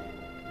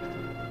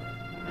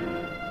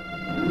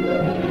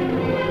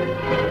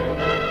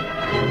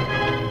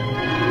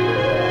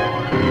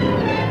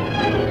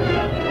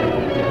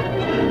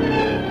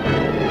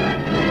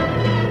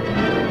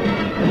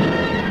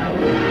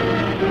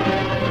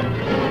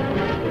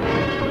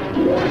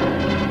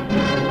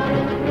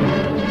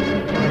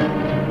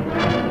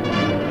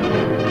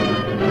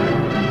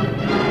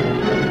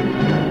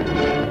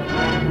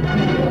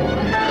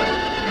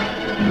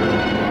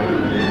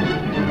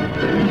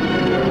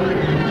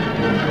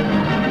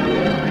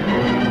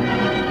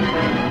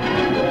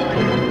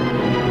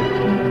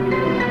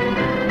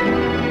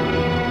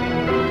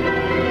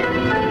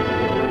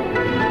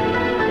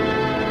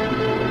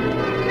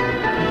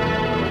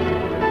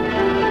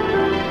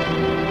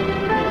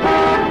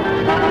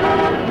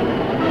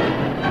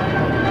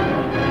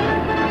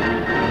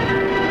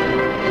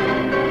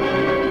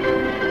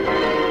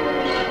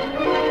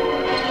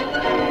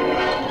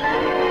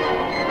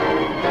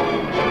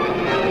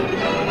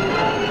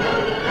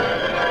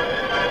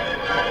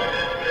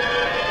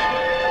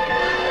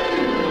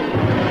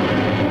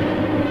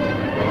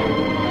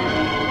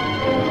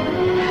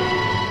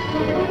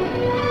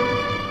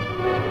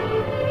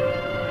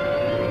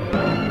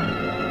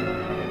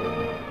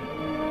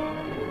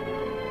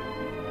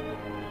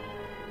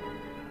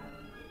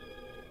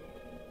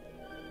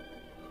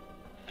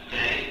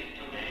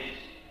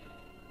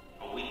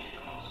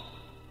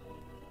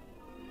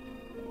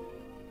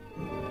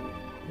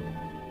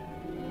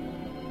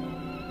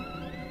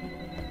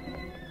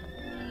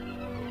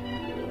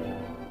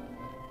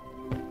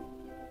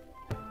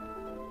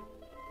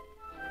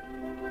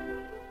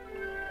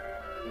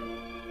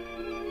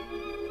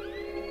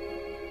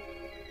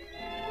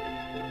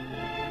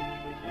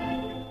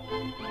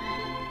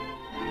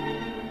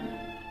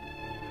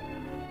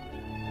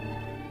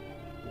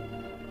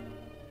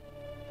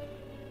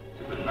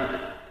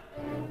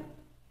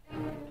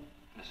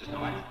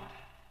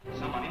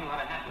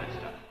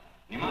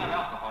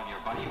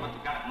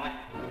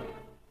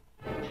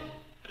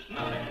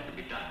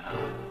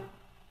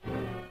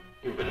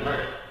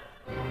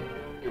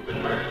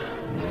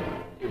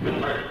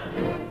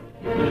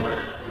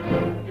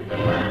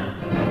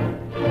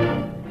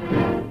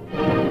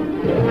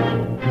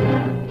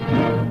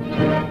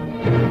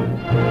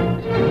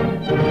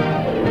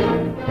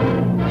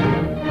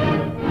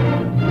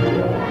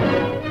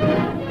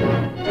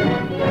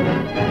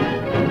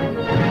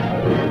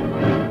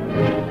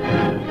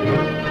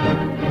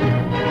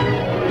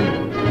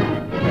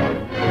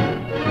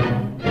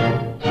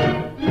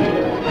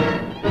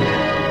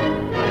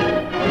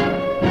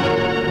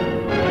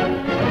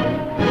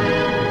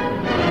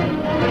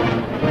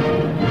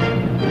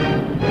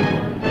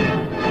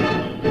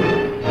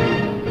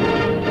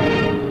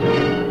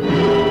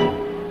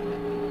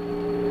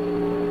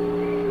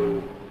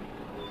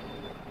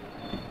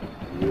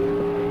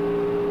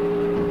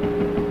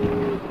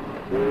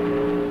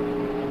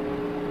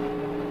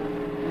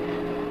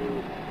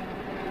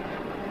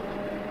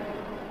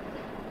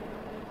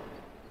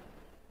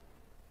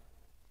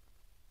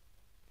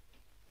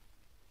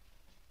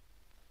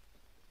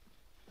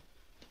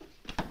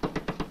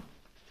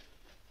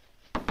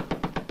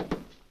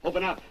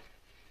 Open up.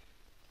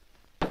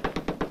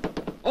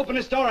 Open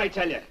this door, I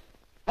tell you.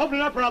 Open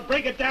it up or I'll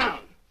break it down.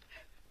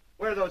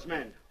 Where are those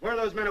men? Where are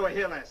those men who were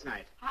here last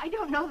night? I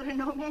don't know. There are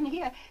no men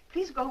here.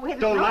 Please go away.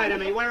 Don't lie to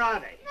me. Where are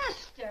they?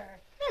 Mister,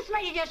 this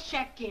lady just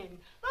checked in.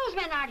 Those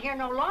men aren't here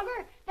no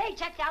longer. They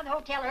checked out of the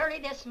hotel early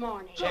this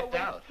morning. Checked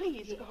out?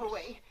 Please go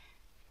away.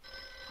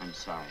 I'm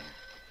sorry.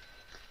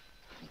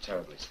 I'm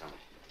terribly sorry.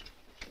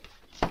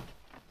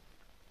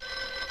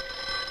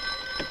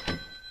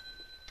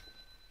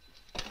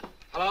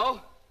 Hello?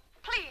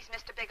 Please,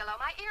 Mr. Bigelow,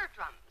 my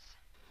eardrums.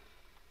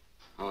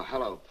 Oh,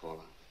 hello,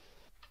 Paula.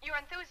 Your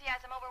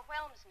enthusiasm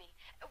overwhelms me.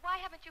 Why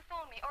haven't you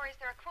phoned me, or is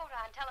there a quota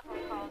on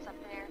telephone calls up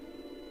there?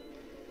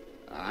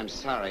 I'm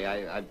sorry.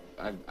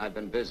 I've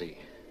been busy.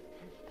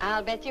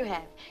 I'll bet you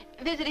have.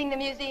 Visiting the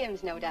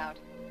museums, no doubt.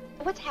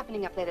 What's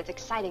happening up there that's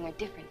exciting or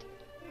different?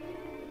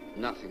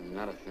 Nothing,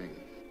 not a thing.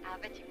 I'll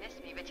bet you miss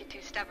me, but you're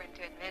too stubborn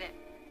to admit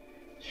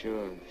it.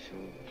 Sure.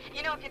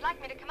 You know, if you'd like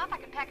me to come up, I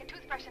can pack a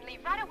toothbrush and leave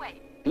right away.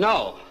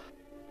 No!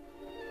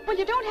 Well,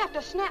 you don't have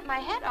to snap my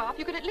head off.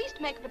 You could at least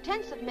make a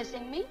pretense of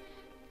missing me.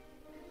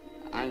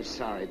 I'm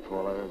sorry,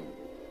 Paula.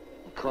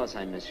 Of course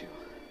I miss you.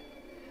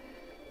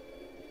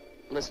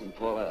 Listen,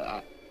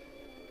 Paula,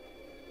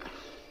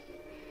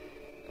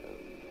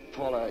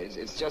 Paula,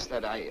 it's just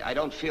that I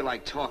don't feel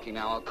like talking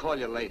now. I'll call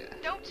you later.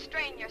 Don't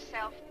strain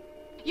yourself.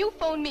 You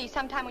phone me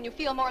sometime when you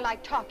feel more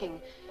like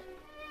talking.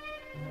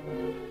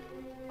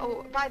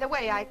 Oh, by the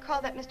way, I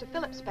called that Mr.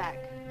 Phillips back.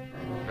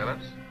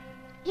 Phillips?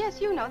 Yes,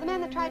 you know, the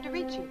man that tried to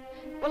reach you.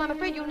 Well, I'm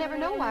afraid you'll never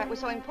know why it was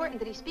so important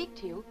that he speak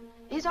to you.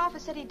 His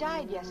office said he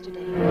died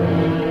yesterday.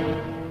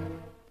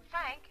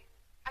 Frank,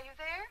 are you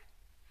there?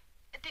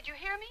 Did you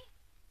hear me?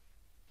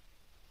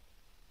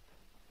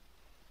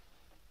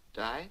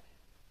 Died?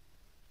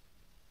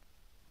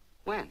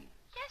 When?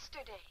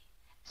 Yesterday.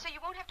 So you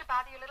won't have to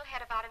bother your little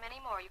head about him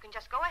anymore. You can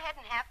just go ahead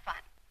and have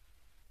fun.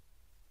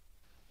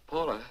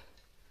 Paula,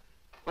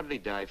 what did he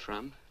die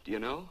from? Do you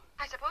know?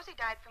 I suppose he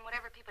died from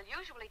whatever people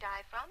usually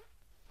die from.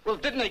 Well,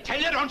 didn't they tell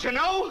you? Don't you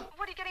know?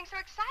 What are you getting so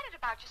excited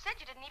about? You said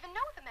you didn't even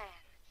know the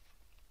man.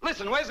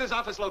 Listen, where's his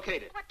office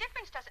located? What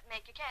difference does it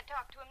make? You can't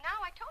talk to him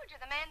now. I told you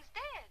the man's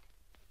dead.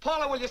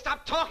 Paula, will you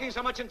stop talking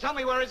so much and tell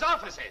me where his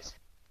office is?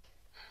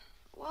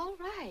 All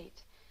right.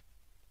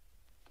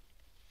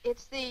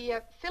 It's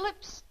the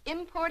Phillips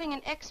Importing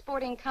and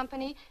Exporting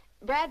Company,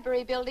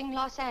 Bradbury Building,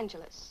 Los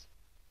Angeles.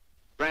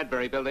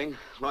 Bradbury Building,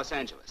 Los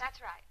Angeles.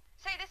 That's right.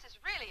 Say, this is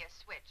really a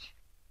switch.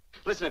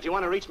 Listen, if you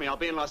want to reach me, I'll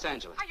be in Los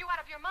Angeles. Are you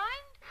out of your mind?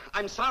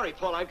 I'm sorry,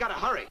 Paula. I've got to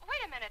hurry.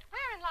 Wait a minute.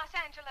 Where in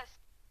Los Angeles?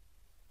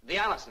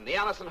 The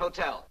Allison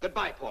Hotel.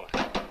 Goodbye, Paula.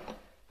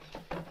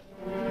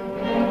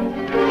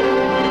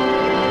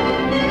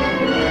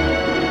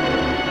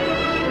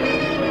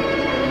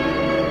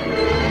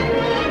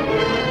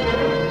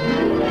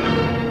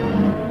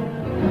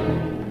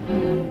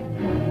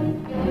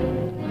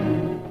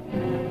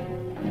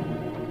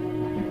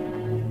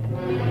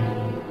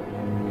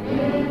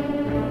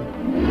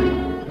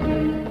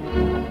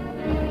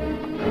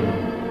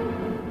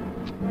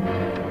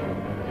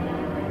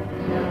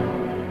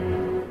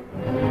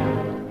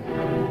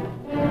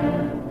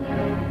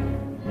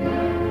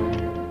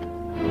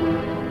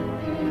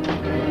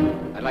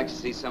 I'd like to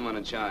see someone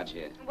in charge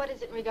here. What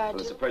is it in regard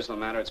Well, it's to? a personal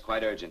matter. It's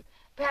quite urgent.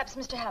 Perhaps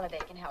Mr. Halliday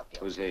can help you.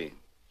 Who's he?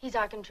 He's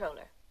our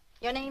controller.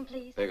 Your name,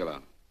 please?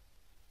 Bigelow.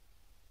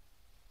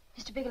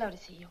 Mr. Bigelow to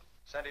see you.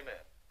 Send him in.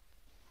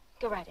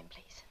 Go right in,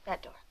 please.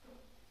 That door.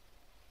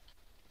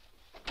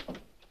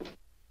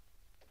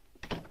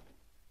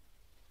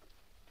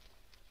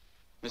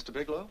 Mr.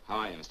 Bigelow? How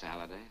are you, Mr.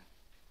 Halliday?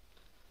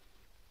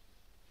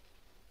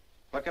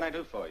 What can I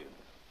do for you?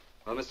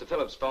 Well, Mr.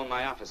 Phillips phoned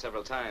my office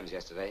several times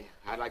yesterday.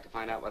 I'd like to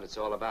find out what it's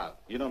all about.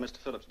 You know Mr.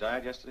 Phillips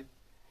died yesterday?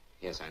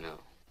 Yes, I know.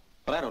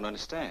 Well, I don't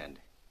understand.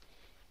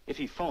 If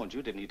he phoned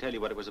you, didn't he tell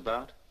you what it was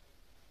about?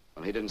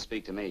 Well, he didn't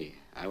speak to me.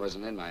 I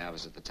wasn't in my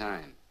office at the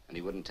time, and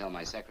he wouldn't tell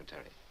my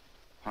secretary.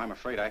 Well, I'm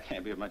afraid I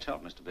can't be of much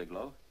help, Mr.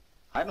 Bigelow.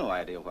 I've no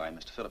idea why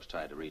Mr. Phillips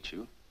tried to reach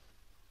you.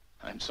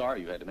 I'm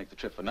sorry you had to make the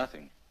trip for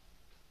nothing.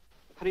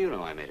 How do you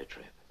know I made a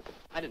trip?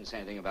 I didn't say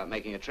anything about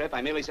making a trip.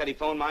 I merely said he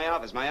phoned my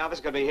office. My office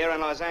could be here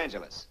in Los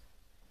Angeles.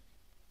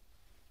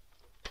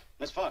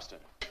 Miss Foster,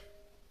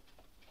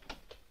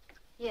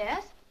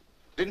 Yes?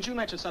 didn't you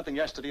mention something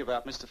yesterday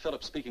about Mr.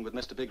 Phillips speaking with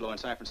Mr. Bigelow in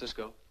San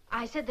Francisco?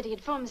 I said that he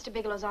had phoned Mr.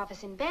 Bigelow's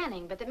office in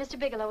Banning, but that Mr.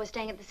 Bigelow was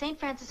staying at the St.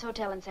 Francis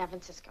Hotel in San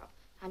Francisco.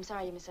 I'm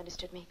sorry you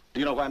misunderstood me. Do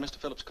you know why Mr.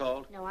 Phillips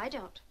called? No, I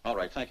don't. All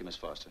right, thank you, Miss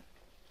Foster.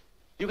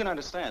 You can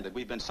understand that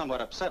we've been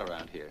somewhat upset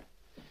around here.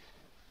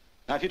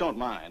 Now, if you don't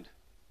mind...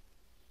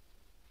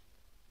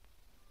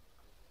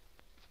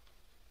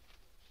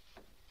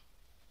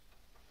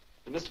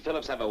 Did Mr.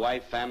 Phillips have a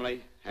wife,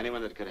 family,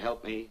 anyone that could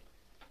help me?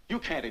 You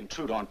can't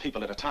intrude on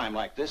people at a time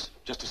like this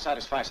just to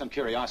satisfy some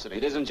curiosity.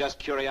 It isn't just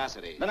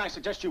curiosity. Then I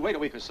suggest you wait a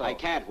week or so. I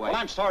can't wait. Well,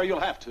 I'm sorry you'll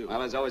have to. Well,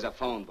 there's always a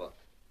phone book.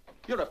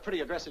 You're a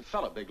pretty aggressive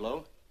fellow,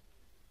 Bigelow.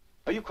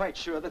 Are you quite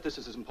sure that this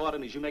is as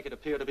important as you make it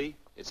appear to be?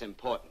 It's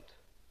important.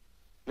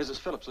 Mrs.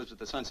 Phillips lives at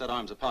the Sunset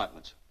Arms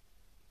Apartments.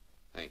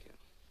 Thank you.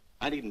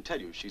 I needn't tell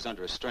you she's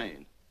under a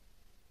strain.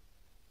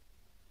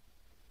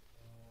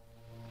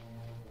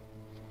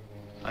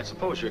 I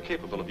suppose you're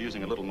capable of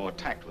using a little more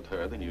tact with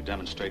her than you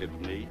demonstrated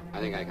with me. I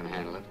think I can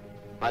handle it.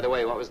 By the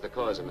way, what was the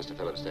cause of Mr.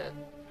 Phillips' death?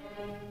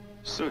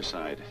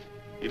 Suicide.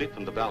 He leaped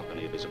from the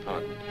balcony of his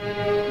apartment.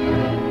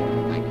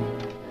 Thank you.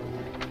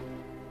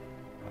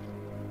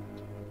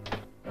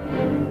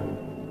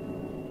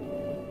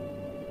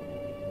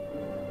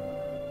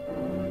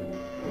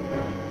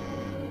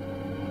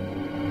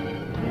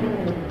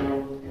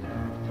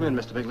 Come in,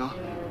 Mr. Bigelow.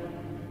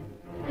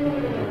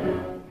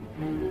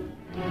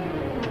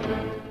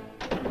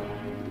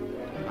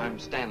 I'm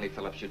Stanley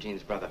Phillips,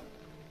 Eugene's brother.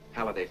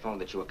 Halliday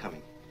phoned that you were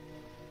coming.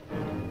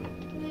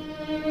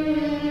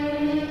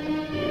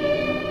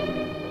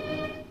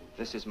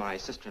 This is my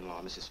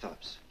sister-in-law, Mrs.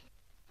 Phillips.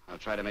 I'll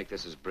try to make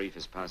this as brief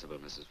as possible,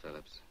 Mrs.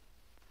 Phillips.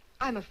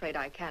 I'm afraid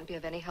I can't be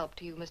of any help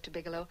to you, Mr.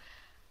 Bigelow.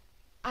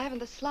 I haven't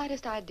the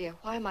slightest idea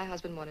why my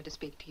husband wanted to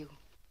speak to you.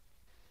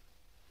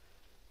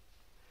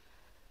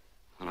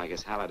 Well, I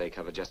guess Halliday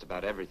covered just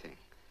about everything.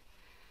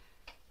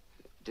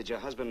 Did your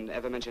husband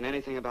ever mention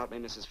anything about me,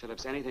 Mrs.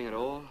 Phillips? Anything at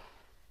all?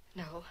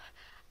 No,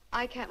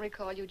 I can't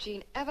recall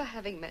Eugene ever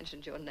having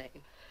mentioned your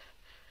name.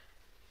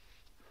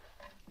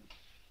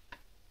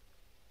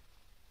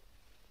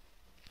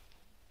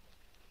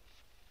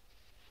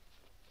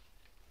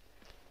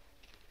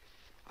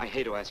 I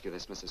hate to ask you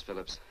this, Mrs.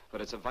 Phillips,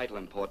 but it's of vital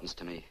importance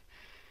to me.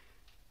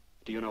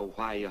 Do you know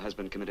why your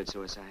husband committed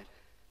suicide?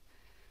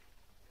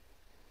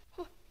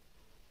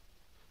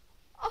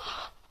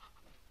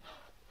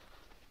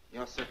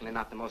 You're certainly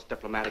not the most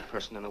diplomatic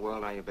person in the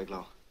world, are you,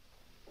 Bigelow?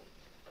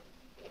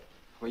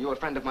 Were you a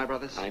friend of my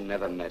brother's? I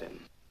never met him.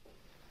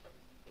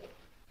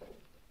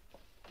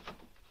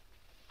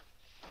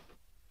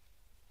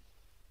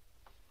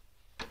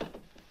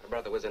 My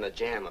brother was in a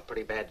jam, a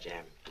pretty bad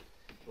jam.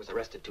 He was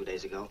arrested 2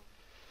 days ago.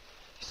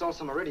 He sold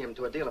some iridium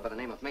to a dealer by the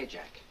name of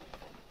Majak.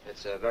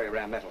 It's a very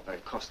rare metal, very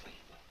costly.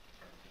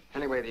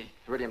 Anyway, the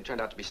iridium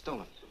turned out to be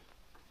stolen.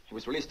 He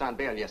was released on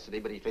bail yesterday,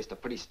 but he faced a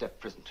pretty stiff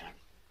prison term.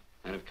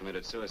 And have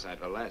committed suicide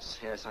for less.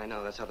 Yes, I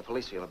know. That's how the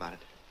police feel about it.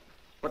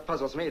 What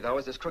puzzles me, though,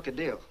 is this crooked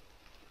deal.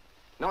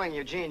 Knowing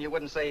Eugene, you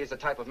wouldn't say he's the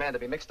type of man to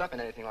be mixed up in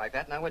anything like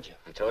that, now would you?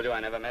 I told you I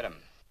never met him.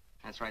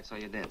 That's right, so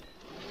you did.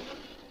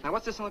 Now,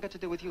 what's this all got to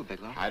do with you,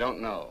 Bigelow? I don't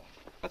know.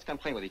 Let's come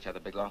clean with each other,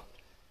 Bigelow.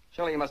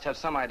 Surely you must have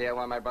some idea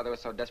why my brother was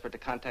so desperate to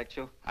contact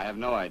you. I have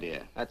no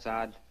idea. That's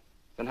odd.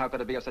 Then how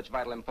could it be of such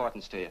vital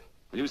importance to you?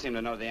 Well, you seem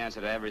to know the answer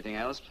to everything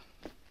else.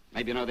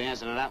 Maybe you know the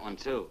answer to that one,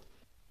 too.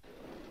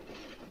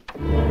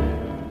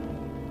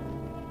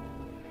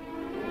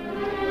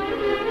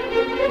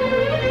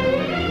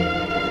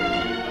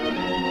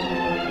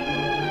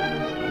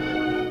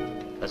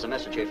 There's a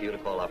message here for you to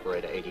call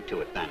operator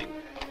 82 at Banning.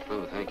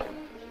 Oh, thank you.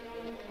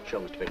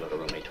 Show Mr. Bigelow to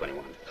room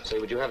 821. Say,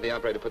 would you have the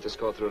operator put this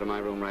call through to my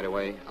room right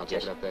away? I'll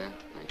take Yes. it up there.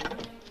 Thank you.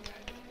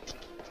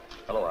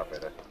 Hello,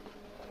 operator.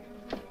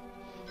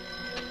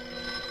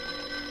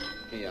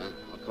 Here,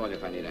 I'll call you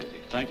if I need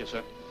anything. Thank you,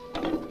 sir.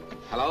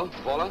 Hello,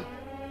 Paula?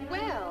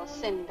 Well,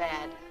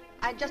 Sinbad,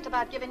 I'd just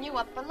about given you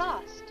up for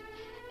lost.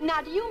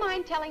 Now, do you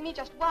mind telling me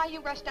just why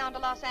you rushed down to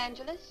Los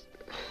Angeles?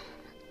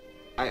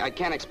 I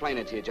can't explain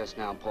it to you just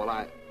now,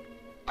 Paula.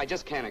 I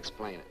just can't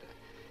explain it.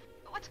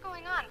 What's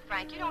going on,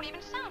 Frank? You don't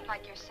even sound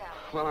like yourself.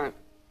 Well, I'm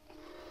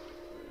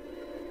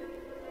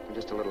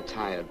just a little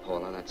tired,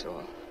 Paula, that's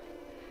all.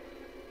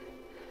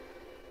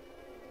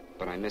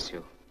 But I miss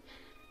you.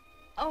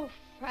 Oh,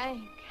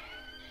 Frank.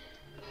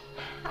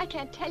 I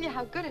can't tell you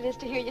how good it is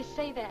to hear you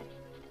say that.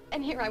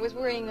 And here I was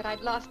worrying that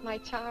I'd lost my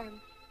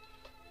charm.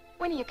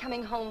 When are you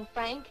coming home,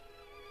 Frank?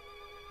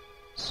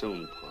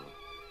 Soon, Paula.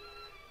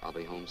 I'll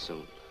be home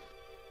soon.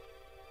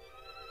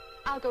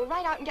 I'll go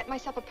right out and get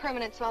myself a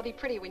permanent so I'll be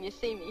pretty when you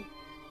see me.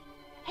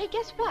 Hey,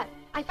 guess what?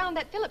 I found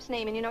that Phillips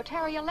name in your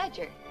notarial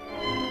ledger.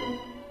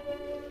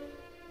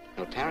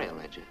 Notarial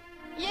ledger?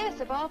 Yes,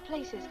 of all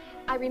places.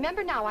 I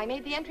remember now I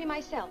made the entry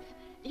myself.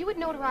 You had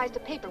notarized a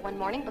paper one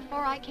morning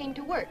before I came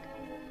to work.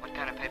 What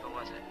kind of paper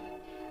was it?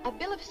 A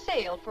bill of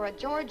sale for a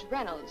George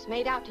Reynolds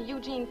made out to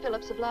Eugene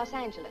Phillips of Los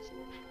Angeles.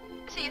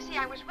 So you see,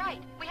 I was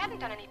right. We hadn't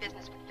done any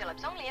business with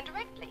Phillips, only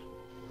indirectly.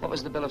 What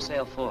was the bill of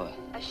sale for?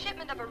 A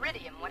shipment of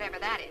iridium, whatever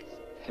that is.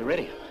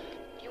 Iridium?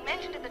 You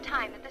mentioned at the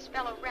time that this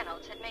fellow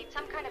Reynolds had made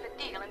some kind of a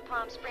deal in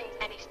Palm Springs,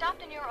 and he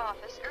stopped in your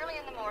office early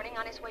in the morning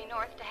on his way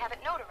north to have it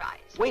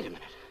notarized. Wait a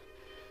minute.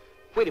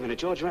 Wait a minute,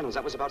 George Reynolds.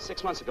 That was about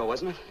 6 months ago,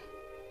 wasn't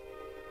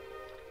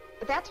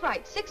it? That's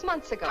right, 6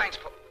 months ago. Thanks,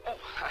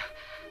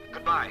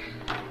 goodbye. Goodbye.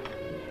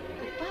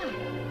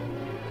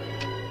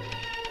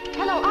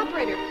 Hello,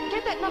 operator.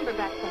 Get that number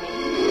back for me.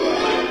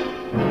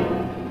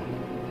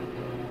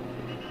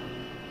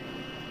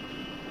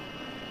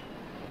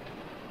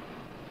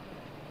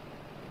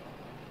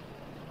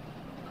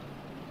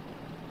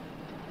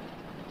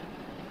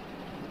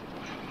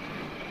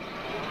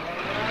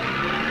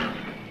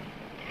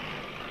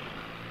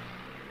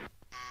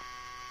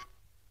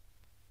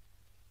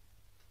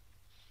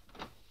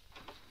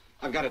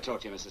 I've got to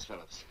talk to you, Mrs.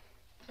 Phillips.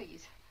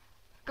 Please,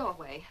 go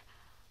away.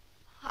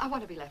 I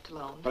want to be left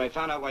alone. But I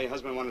found out why your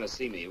husband wanted to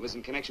see me. It was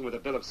in connection with a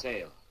bill of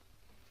sale.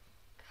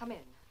 Come in.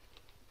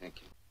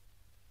 Thank you.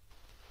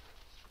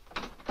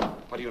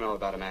 What do you know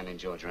about a man named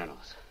George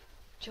Reynolds?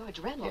 George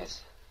Reynolds?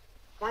 Yes.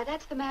 Why,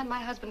 that's the man my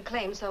husband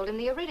claimed sold him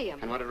the iridium.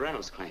 And what did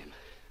Reynolds claim?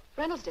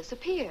 Reynolds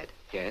disappeared.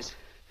 Yes?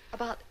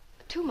 About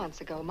 2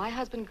 months ago, my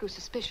husband grew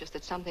suspicious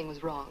that something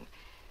was wrong.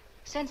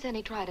 Since then,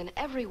 he tried in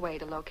every way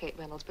to locate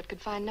Reynolds, but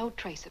could find no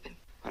trace of him.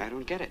 But I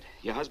don't get it.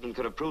 Your husband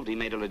could have proved he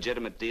made a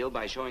legitimate deal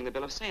by showing the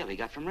bill of sale he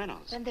got from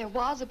Reynolds. Then there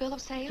was a bill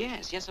of sale?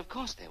 Yes, of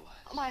course there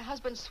was. My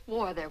husband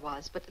swore there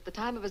was, but at the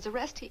time of his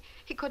arrest,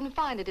 he couldn't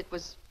find it. It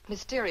was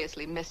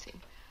mysteriously missing.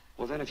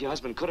 Well, then, if your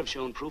husband could have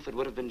shown proof, it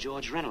would have been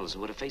George Reynolds who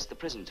would have faced the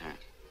prison term.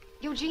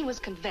 Eugene was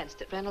convinced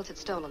that Reynolds had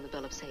stolen the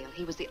bill of sale.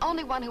 He was the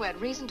only one who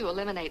had reason to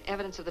eliminate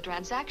evidence of the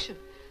transaction.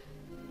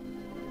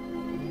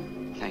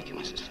 Thank you,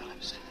 Mrs.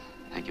 Phillips.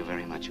 Thank you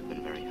very much. You've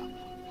been very helpful.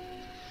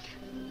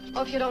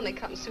 Oh, if you'd only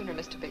come sooner,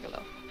 Mr.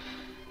 Bigelow.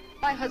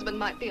 My husband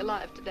might be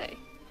alive today.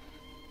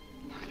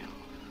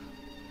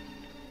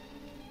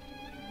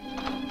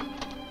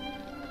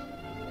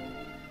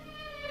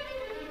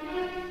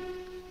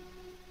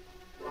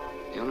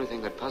 The only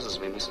thing that puzzles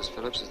me, Mrs.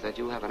 Phillips, is that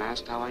you haven't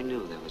asked how I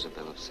knew there was a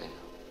bill of sale.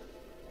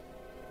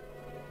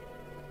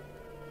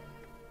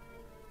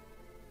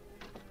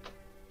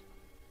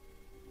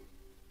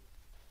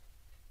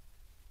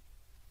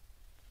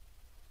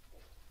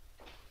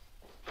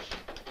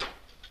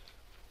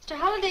 Mr.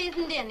 Holliday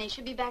isn't in. He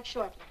should be back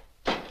shortly.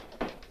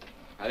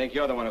 I think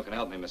you're the one who can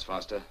help me, Miss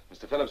Foster.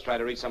 Mr. Phillips tried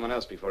to reach someone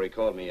else before he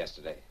called me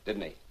yesterday,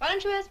 didn't he? Why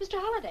don't you ask Mr.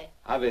 Holliday?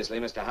 Obviously,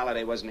 Mr.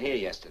 Holliday wasn't here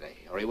yesterday,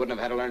 or he wouldn't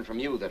have had to learn from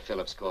you that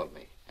Phillips called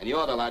me. And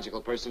you're the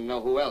logical person to know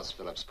who else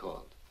Phillips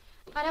called.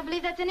 I don't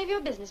believe that's any of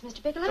your business,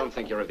 Mr. Bigelow. Don't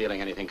think you're revealing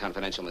anything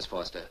confidential, Miss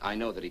Foster. I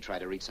know that he tried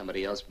to reach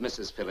somebody else.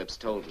 Mrs. Phillips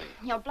told me.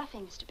 You're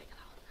bluffing, Mr.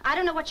 Bigelow. I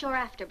don't know what you're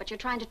after, but you're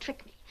trying to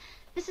trick me.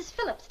 Mrs.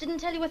 Phillips didn't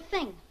tell you a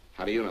thing.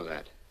 How do you know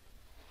that?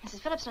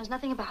 Mrs. Phillips knows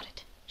nothing about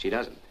it. She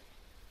doesn't.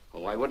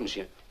 Well, why wouldn't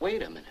she?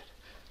 Wait a minute.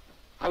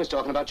 I was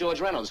talking about George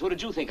Reynolds. Who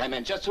did you think I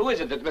meant? Just who is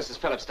it that Mrs.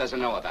 Phillips doesn't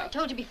know I about?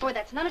 told you before,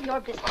 that's none of your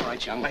business. All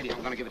right, young lady, I'm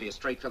going to give it to you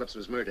straight. Phillips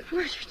was murdered.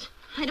 Murdered?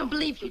 I don't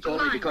believe you. He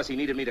told me because he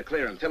needed me to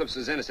clear him. Phillips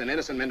was innocent.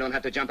 Innocent men don't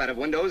have to jump out of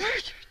windows.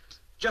 Murdered?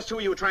 Just who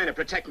are you trying to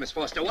protect, Miss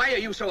Foster? Why are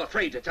you so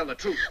afraid to tell the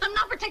truth? I'm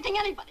not protecting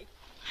anybody.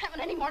 I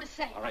haven't any more to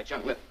say. All right,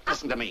 young,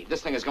 listen to me.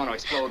 This thing is going to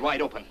explode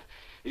wide open.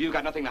 If you've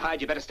got nothing to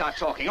hide, you better start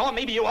talking. Or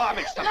maybe you are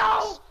mixed up.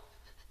 No!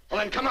 Well,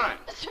 then come on.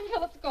 Mr.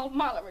 Phillips called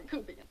Marla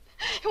Rakubian.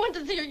 He went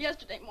to see her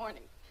yesterday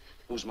morning.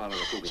 Who's Marla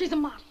Rakubian? She's a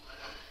model.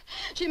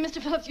 She and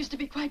Mr. Phillips used to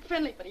be quite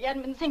friendly, but he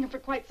hadn't been seeing her for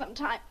quite some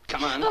time.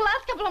 Come on. The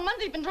last couple of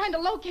months, he'd been trying to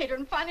locate her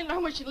and finally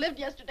learn where she lived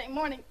yesterday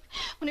morning.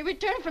 When he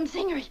returned from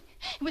seeing her, he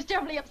was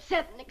terribly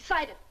upset and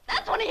excited.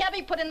 That's when he had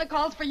me put in the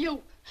calls for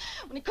you.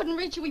 When he couldn't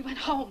reach you, he went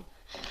home.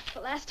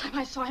 The last time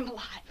I saw him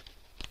alive.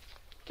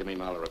 Give me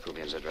Marla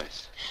Rakubian's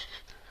address.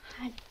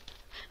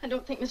 I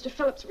don't think Mr.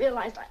 Phillips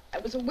realized I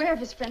was aware of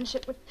his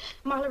friendship with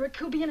Marla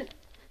Rakubian, and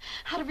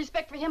out of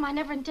respect for him, I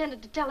never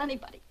intended to tell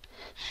anybody.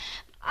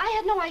 I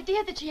had no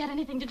idea that she had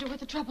anything to do with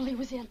the trouble he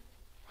was in.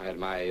 I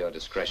admire your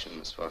discretion,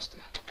 Miss Foster.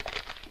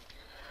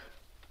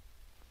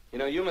 You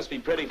know, you must be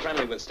pretty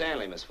friendly with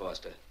Stanley, Miss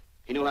Foster.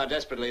 He knew how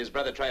desperately his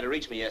brother tried to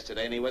reach me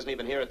yesterday, and he wasn't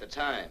even here at the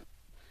time.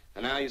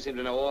 And now you seem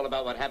to know all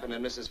about what happened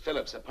in Mrs.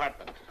 Phillips'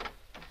 apartment.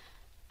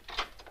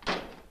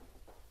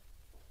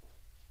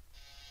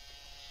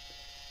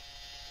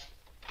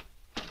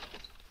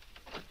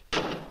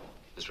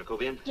 Miss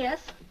Rakubian?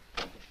 Yes?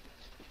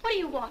 What do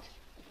you want?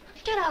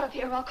 Get out of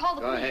here, or I'll call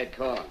the police. Go ahead,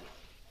 call him.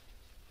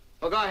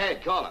 Well, go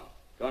ahead, call him.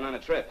 Going on a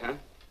trip, huh?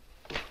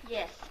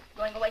 Yes,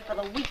 going away for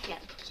the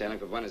weekend. Sailing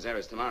for Buenos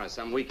Aires tomorrow,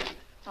 some weekend.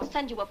 I'll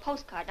send you a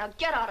postcard. Now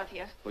get out of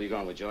here. Who are you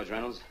going with, George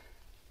Reynolds?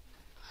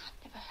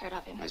 Never heard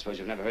of him. I suppose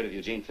you've never heard of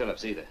Eugene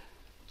Phillips either.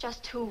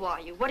 Just who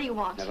are you? What do you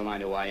want? Never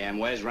mind who I am.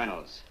 Where's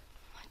Reynolds?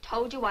 I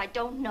told you I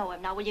don't know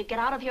him. Now, will you get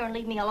out of here and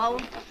leave me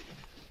alone?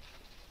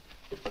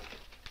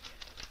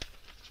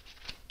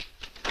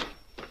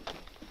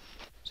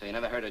 So you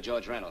never heard of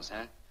George Reynolds,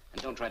 huh?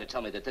 And don't try to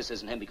tell me that this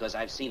isn't him because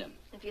I've seen him.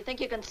 If you think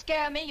you can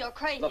scare me, you're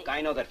crazy. Look, I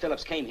know that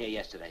Phillips came here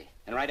yesterday.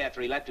 And right after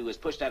he left, he was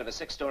pushed out of a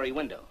 6-story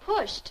window.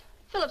 Pushed?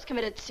 Phillips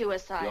committed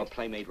suicide. Your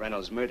playmate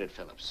Reynolds murdered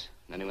Phillips.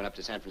 And then he went up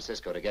to San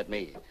Francisco to get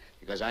me.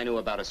 Because I knew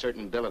about a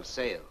certain bill of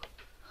sale.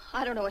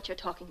 I don't know what you're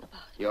talking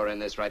about. You're in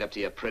this right up to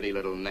your pretty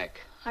little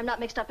neck. I'm not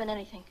mixed up in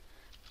anything.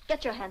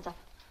 Get your hands up.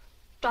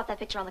 Drop that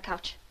picture on the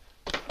couch.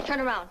 Turn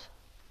around.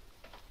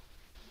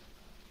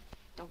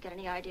 Don't get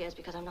any ideas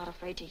because I'm not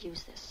afraid to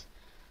use this.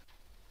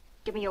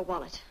 Give me your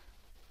wallet.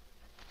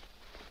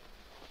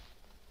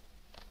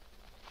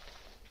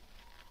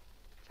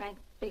 Frank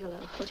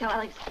Bigelow, Hotel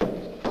Alex.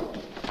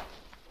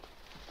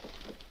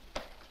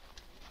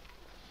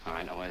 All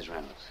right, now where's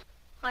Reynolds?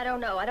 I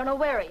don't know. I don't know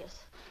where he is. Is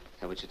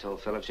that what you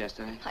told Phillips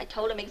yesterday? I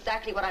told him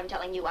exactly what I'm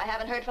telling you. I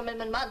haven't heard from him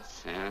in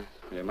months. Yeah?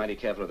 You're mighty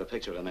careful of the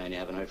picture of a man you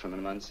haven't heard from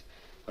in months.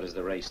 What does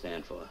the Ray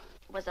stand for?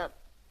 It was a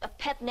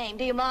pet name.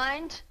 Do you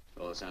mind?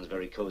 Oh, it sounds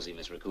very cozy,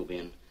 Miss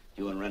Rakubian.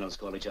 You and Reynolds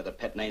call each other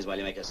pet names while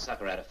you make a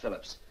sucker out of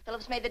Phillips.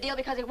 Phillips made the deal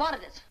because he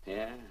wanted it.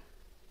 Yeah?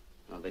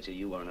 I'll bet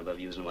you aren't above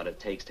using what it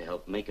takes to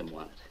help make him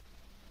want it.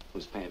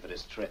 Who's paying for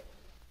this trip?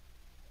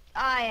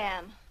 I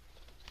am.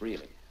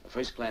 Really? A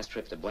first-class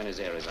trip to Buenos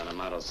Aires on a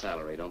model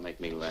salary. Don't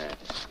make me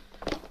laugh.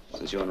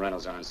 Since you and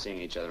Reynolds aren't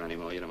seeing each other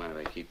anymore, you don't mind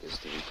if I keep this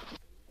to you. If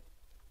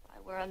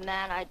I were a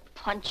man, I'd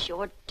punch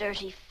your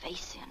dirty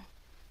face in.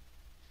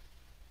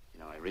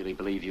 You know, I really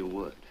believe you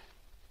would.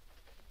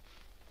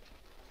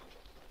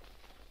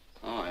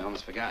 Oh, I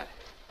almost forgot.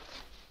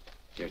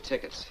 Your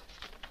tickets.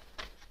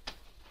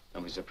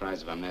 Don't be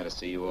surprised if I'm there to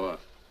see you off.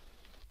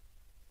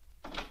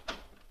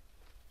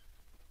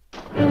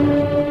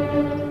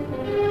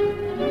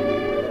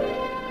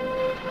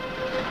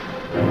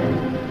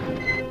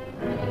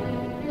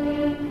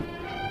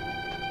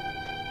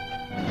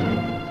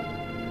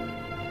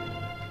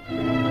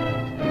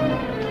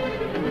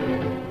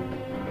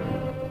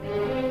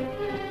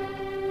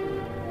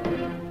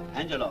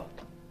 Angelo.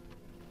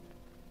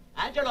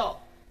 Angelo!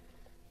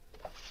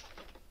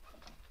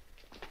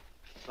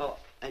 Oh,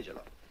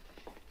 Angelo.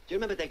 Do you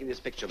remember taking this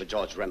picture with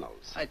George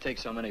Reynolds? I take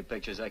so many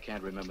pictures, I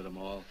can't remember them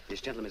all. This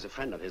gentleman is a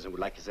friend of his and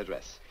would like his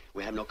address.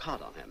 We have no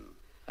card on him.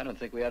 I don't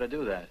think we ought to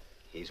do that.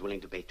 He's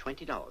willing to pay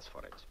 $20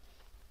 for it.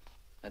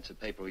 That's the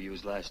paper we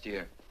used last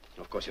year.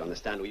 Of course, you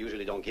understand we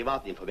usually don't give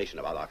out the information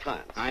about our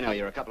clients. I know,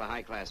 you're a couple of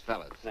high-class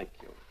fellas. Thank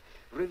you.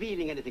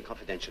 Revealing anything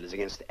confidential is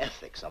against the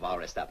ethics of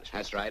our establishment.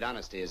 That's right.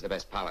 Honesty is the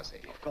best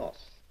policy. Of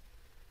course.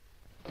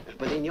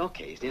 But in your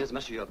case,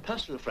 inasmuch as you're a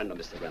personal friend of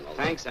Mr. Reynolds...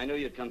 Thanks. I knew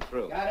you'd come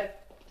through. Got it.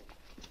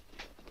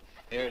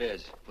 Here it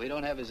is. We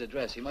don't have his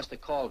address. He must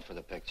have called for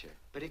the picture.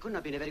 But he couldn't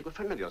have been a very good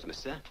friend of yours,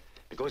 mister.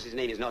 Because his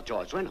name is not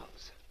George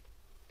Reynolds.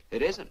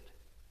 It isn't?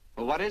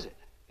 Well, what is it?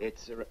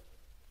 It's a...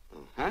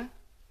 Huh?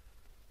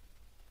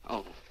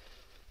 Oh.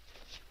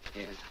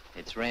 Here.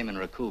 It's Raymond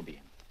Rakubian.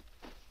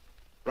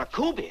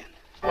 Rakubian?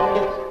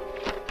 Yes.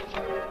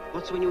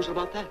 What's so unusual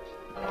about that?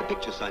 The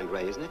picture's signed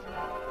Ray, isn't it?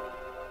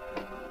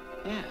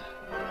 Yeah.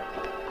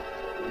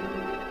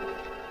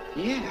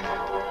 Yeah.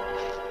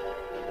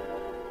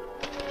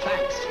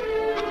 Thanks.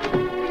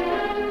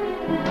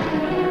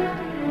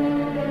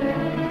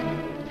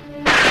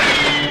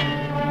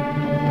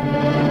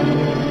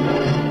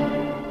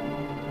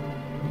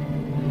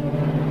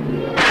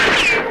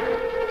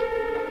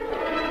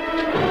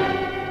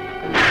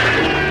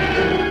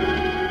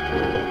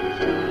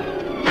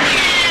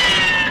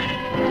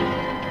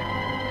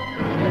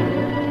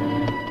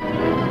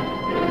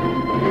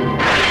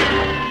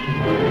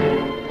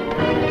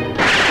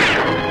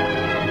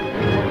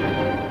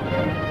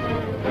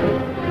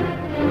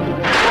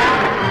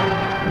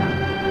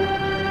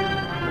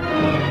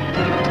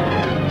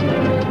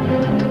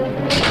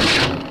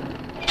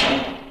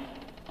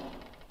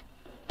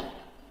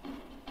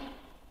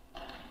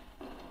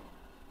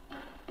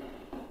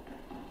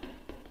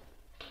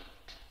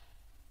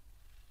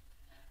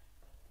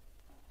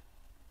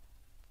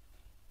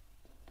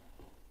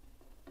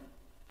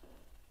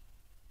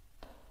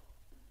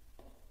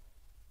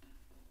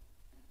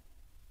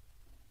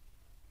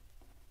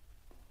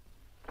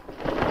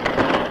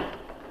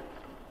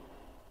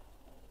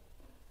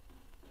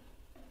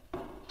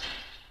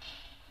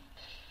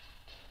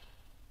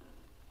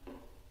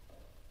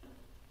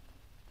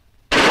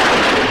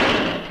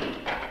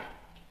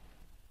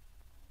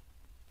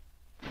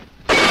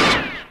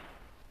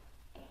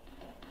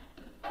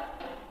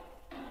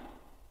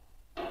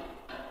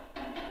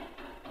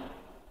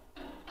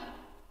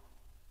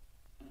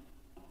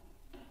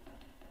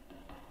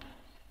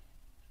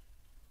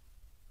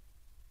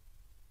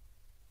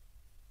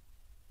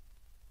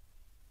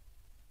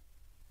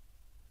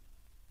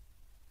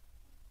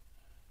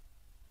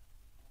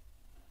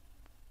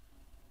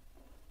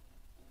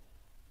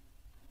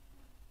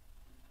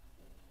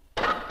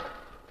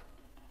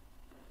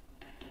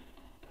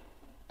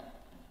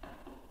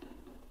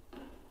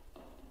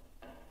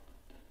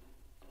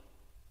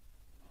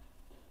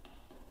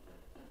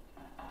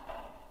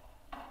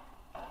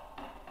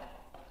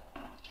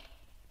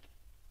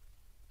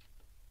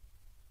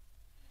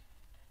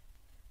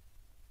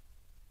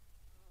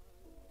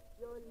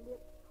 Your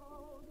lips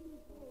called me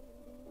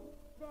baby,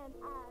 then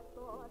I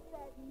thought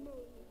that maybe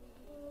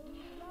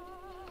love.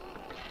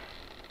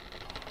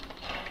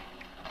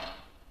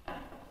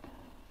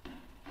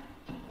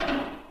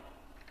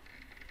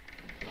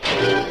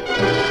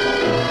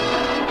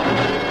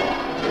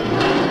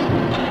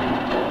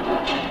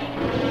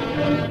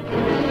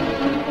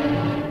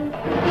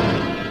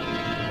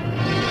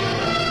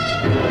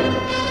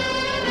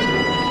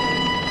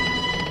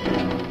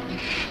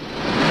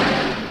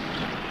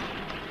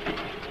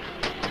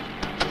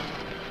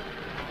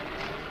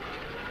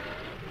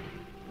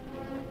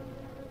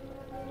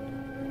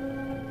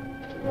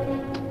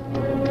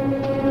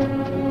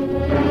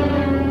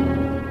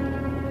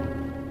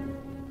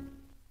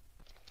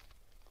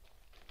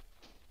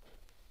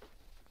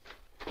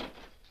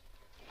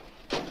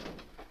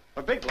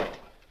 Bigelow,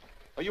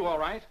 are you all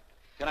right?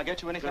 Can I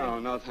get you anything?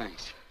 No,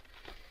 thanks.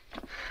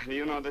 Do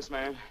you know this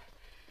man?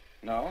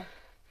 No.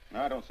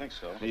 No, I don't think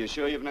so. Are you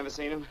sure you've never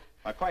seen him?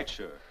 I'm quite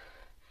sure.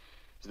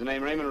 Does the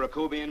name Raymond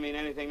Rakubian mean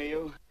anything to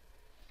you?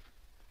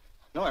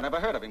 No, I never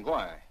heard of him.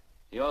 Why?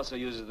 He also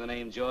uses the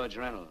name George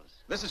Reynolds.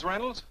 This is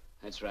Reynolds?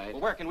 That's right.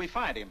 Well, where can we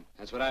find him?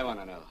 That's what I want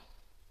to know.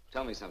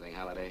 Tell me something,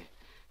 Halliday.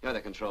 You're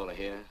the controller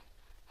here.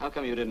 How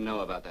come you didn't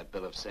know about that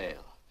bill of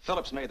sale?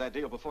 Phillips made that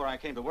deal before I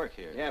came to work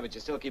here. Yeah, but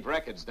you still keep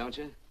records, don't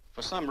you?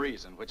 For some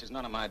reason, which is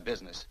none of my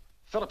business,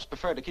 Phillips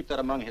preferred to keep that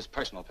among his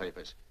personal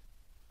papers.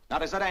 Now,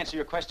 does that answer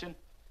your question?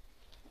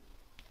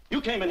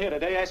 You came in here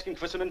today asking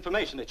for some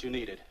information that you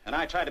needed, and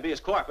I tried to be as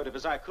cooperative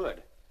as I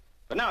could.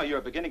 But now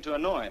you're beginning to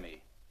annoy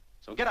me.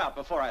 So get out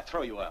before I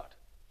throw you out.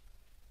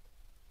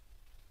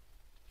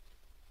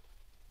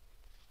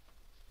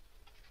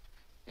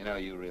 You know,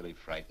 you really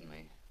frighten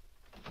me.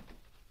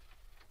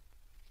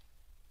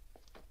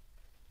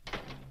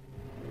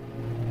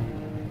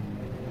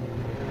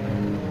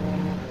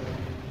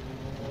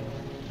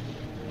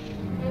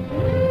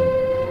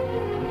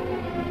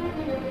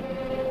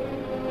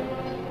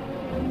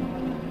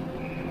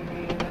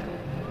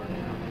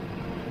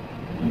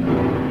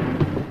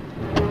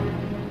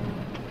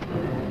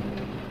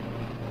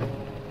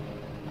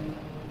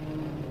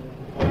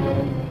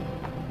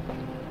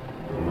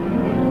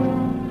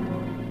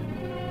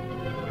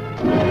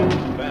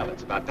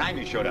 About time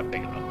you showed up,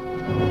 Bigelow.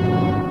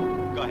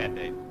 Go ahead,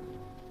 Dave.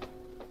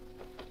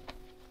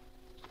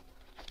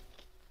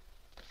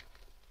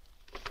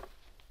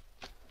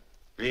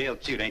 Real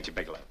cute, ain't you,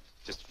 Bigelow?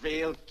 Just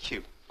real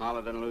cute.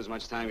 Paula didn't lose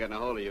much time getting a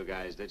hold of you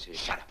guys, did she?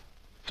 Shut up.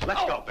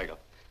 Let's go, Bigelow.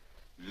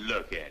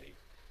 Look at him.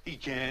 He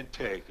can't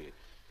take it.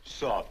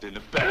 Soft in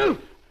the back.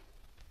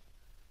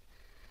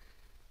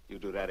 You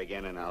do that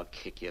again and I'll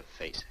kick your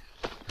face.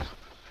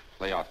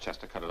 Lay off,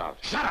 Chester. Cut it out.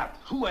 Shut up!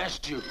 Who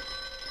asked you?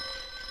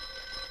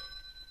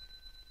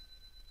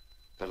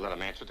 Better let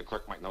him answer. The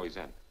clerk might know he's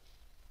in.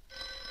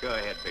 Go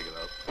ahead,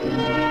 Bigelow.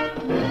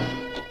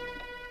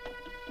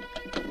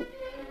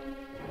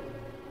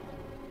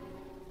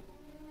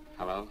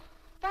 Hello?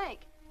 Frank.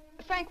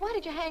 Frank, why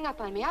did you hang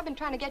up on me? I've been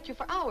trying to get you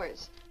for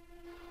hours.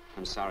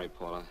 I'm sorry,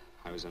 Paula.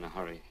 I was in a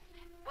hurry.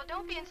 Well,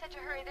 don't be in such a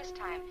hurry this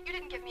time. You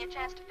didn't give me a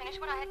chance to finish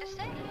what I had to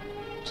say.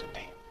 What's the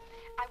name?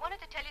 I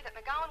wanted to tell you that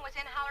McGowan was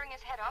in hollering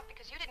his head off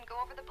because you didn't go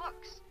over the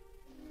books.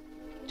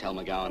 Tell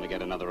McGowan to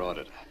get another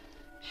auditor.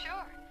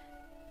 Sure.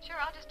 Sure,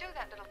 I'll just do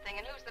that little thing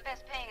and use the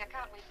best paying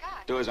account we've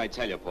got. Do as I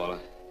tell you, Paula.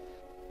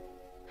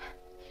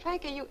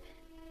 Frank, are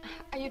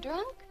you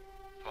drunk?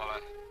 Paula,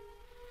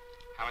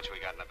 how much we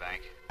got in the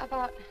bank?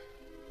 About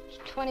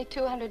 $2,200.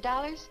 Draw it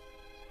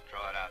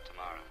out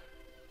tomorrow.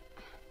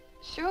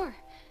 Sure.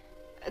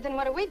 Then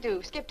what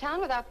do? Skip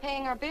town without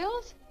paying our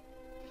bills?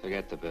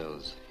 Forget the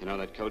bills. You know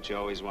that coat you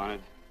always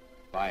wanted?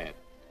 Buy it.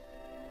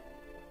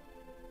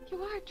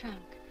 You are drunk.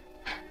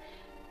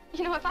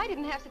 You know, if I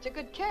didn't have such a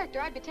good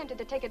character, I'd be tempted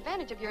to take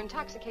advantage of your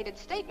intoxicated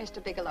state,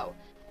 Mr. Bigelow.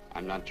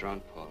 I'm not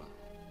drunk, Paula.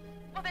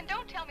 Well, then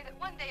don't tell me that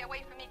one day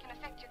away from me can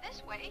affect you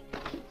this way.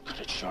 Cut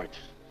it short.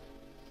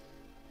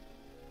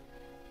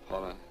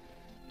 Paula.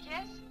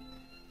 Yes?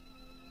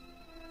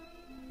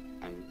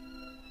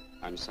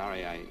 I'm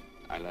sorry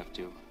I left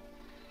you.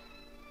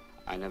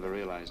 I never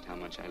realized how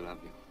much I love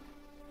you.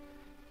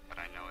 But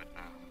I know it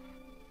now.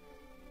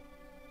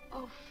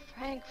 Oh,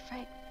 Frank,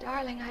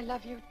 darling, I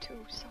love you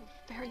too so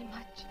very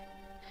much.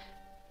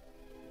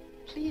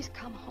 Please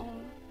come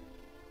home.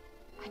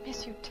 I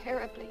miss you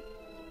terribly.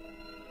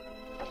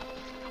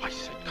 I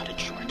said cut it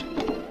short.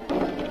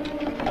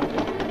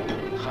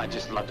 I'd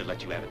just love to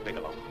let you have it,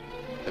 Bigelow.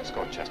 Let's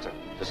go, Chester.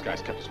 This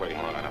guy's kept us waiting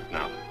long enough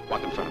now.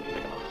 Walk in front of me,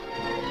 Bigelow.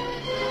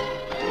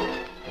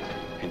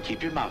 And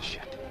keep your mouth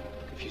shut.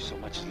 If you so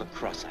much as look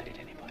cross-eyed at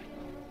anybody,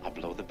 I'll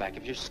blow the back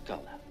of your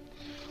skull out.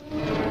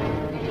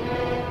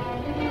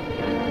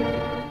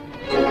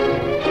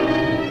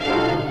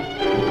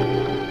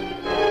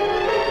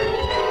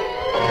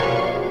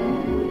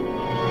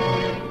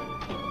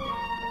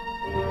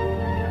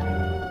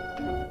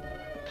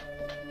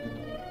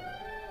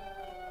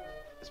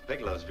 This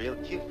Bigelow's real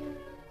cute.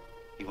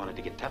 He wanted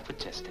to get tough with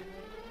Chester.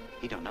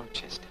 He don't know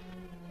Chester.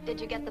 Did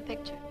you get the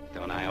picture?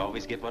 Don't I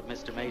always get what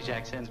Mr.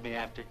 Majak sends me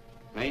after?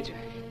 Majak?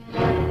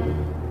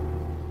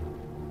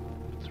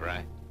 That's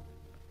right.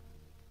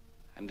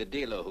 I'm the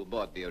dealer who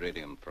bought the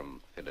iridium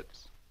from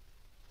Phillips.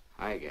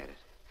 I get it.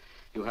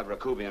 You have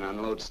Rakubian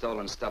unload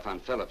stolen stuff on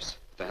Phillips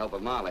with the help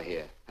of Marla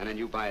here, and then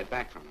you buy it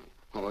back from him.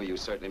 Oh, you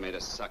certainly made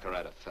a sucker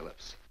out of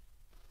Phillips.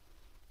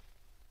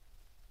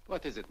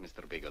 What is it,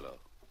 Mr. Bigelow?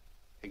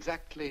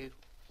 Exactly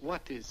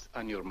what is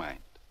on your mind?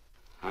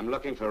 I'm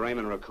looking for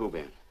Raymond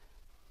Rakubian.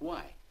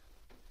 Why?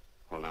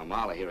 Well, now,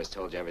 Marla here has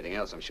told you everything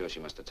else. I'm sure she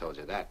must have told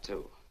you that,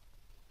 too.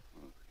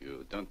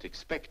 You don't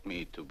expect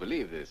me to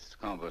believe this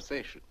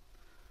conversation.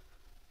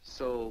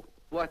 So,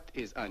 what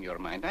is on your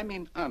mind? I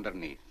mean,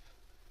 underneath.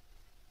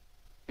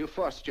 You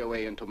forced your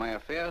way into my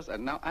affairs,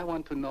 and now I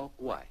want to know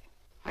why.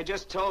 I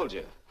just told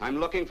you. I'm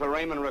looking for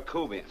Raymond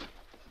Rakubian.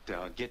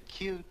 Don't get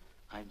cute.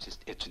 I'm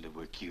just itching to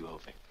work you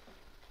over.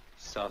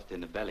 Soft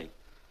in the belly.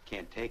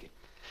 Can't take it.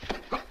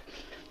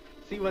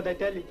 See what I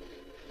tell you?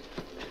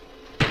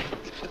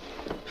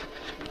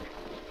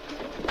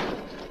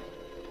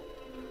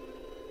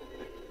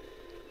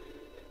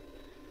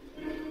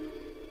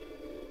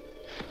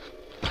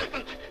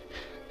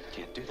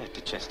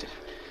 arrested,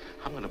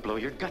 I'm gonna blow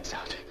your guts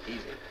out.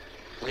 Easy.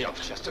 Lay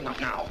off, Chester, not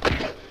now.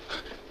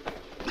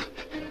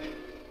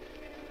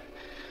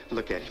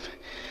 Look at him.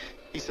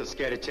 He's so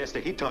scared of Chester,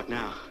 he'd talk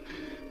now.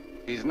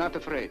 He's not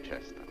afraid,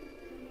 Chester.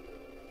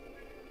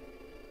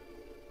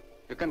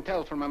 You can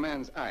tell from a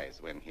man's eyes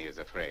when he is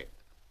afraid.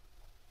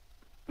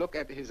 Look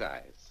at his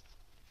eyes.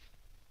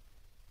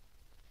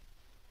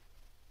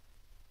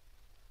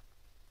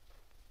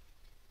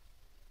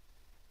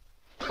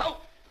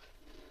 Oh!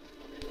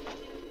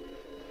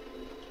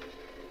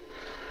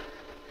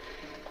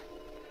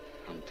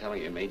 I'm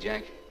telling you,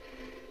 Jack,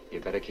 you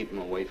better keep him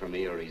away from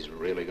me or he's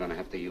really gonna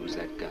have to use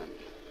that gun.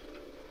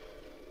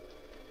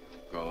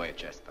 Go away,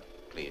 Chester,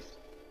 please.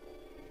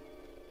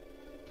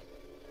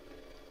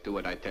 Do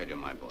what I tell you,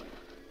 my boy.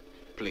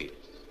 Please.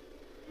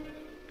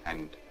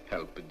 And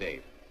help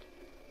David.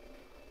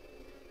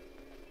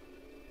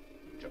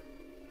 Joe.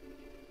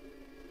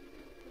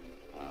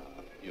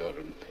 You're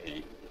in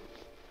pain.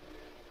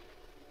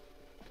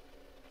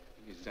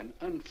 He's an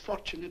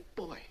unfortunate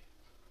boy.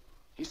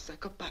 He's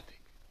psychopathic.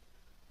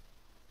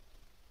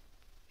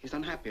 He's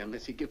unhappy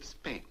unless he gives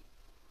pain.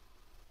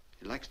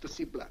 He likes to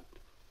see blood.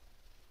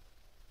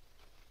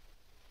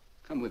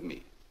 Come with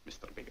me,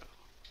 Mr. Bigelow.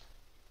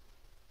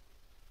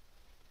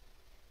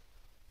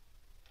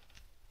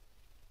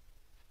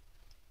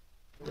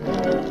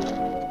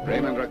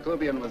 Raymond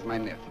Rakubian was my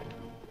nephew.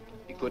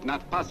 He could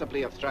not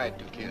possibly have tried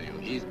to kill you.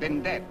 He's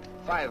been dead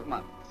 5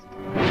 months.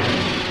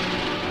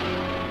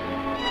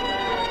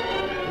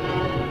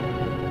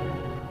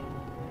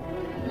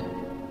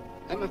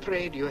 I'm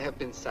afraid you have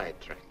been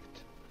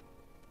sidetracked.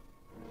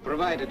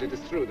 Provided it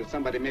is true that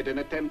somebody made an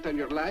attempt on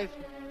your life.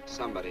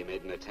 Somebody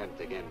made an attempt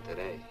again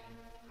today.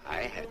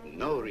 I had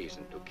no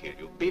reason to kill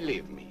you,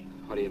 believe me.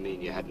 What do you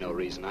mean you had no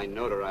reason? I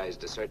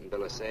notarized a certain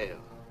bill of sale.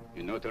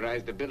 You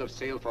notarized the bill of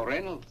sale for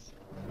Reynolds,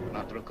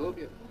 not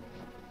Rakubian.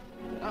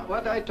 Now,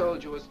 what I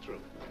told you was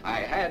true. I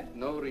had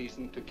no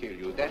reason to kill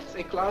you. That's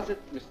a closet,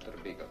 Mr.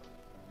 Bigelow.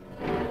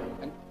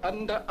 And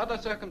under other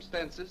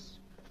circumstances,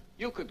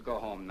 you could go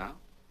home now.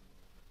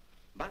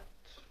 But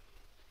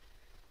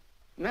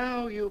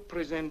now you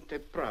present a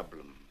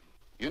problem.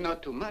 You know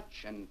too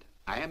much, and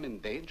I am in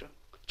danger.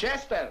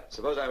 Chester!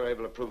 Suppose I were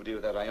able to prove to you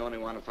that I only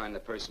want to find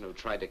the person who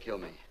tried to kill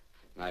me,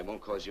 and I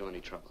won't cause you any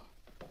trouble.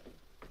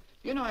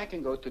 You know I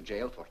can go to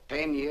jail for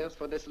 10 years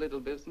for this little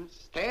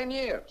business. 10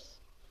 years.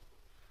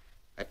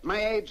 At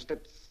my age,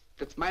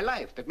 that's my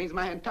life. That means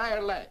my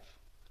entire life.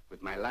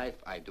 With my life,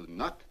 I do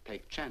not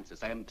take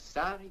chances. I am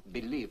sorry,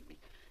 believe me.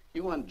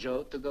 You want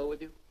Joe to go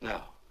with you?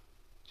 No.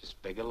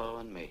 Just Bigelow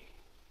and me.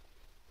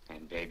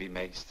 And baby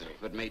Mace too.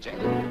 But Major,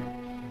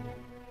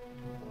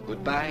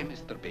 goodbye,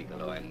 Mr.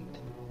 Bigelow, and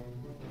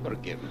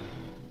forgive me.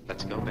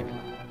 Let's go, Bigelow.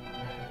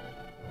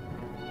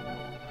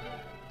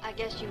 I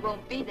guess you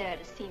won't be there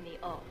to see me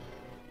off.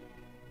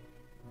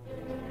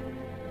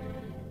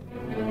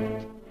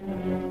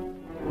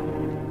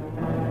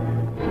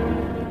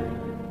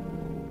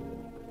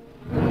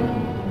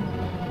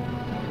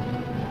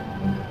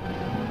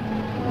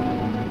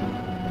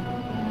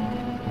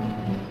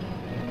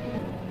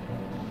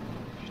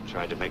 You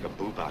tried to make a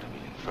boob out of me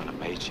in front of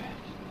Major.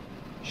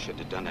 You shouldn't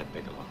have done that,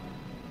 Bigelow.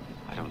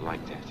 I don't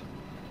like that.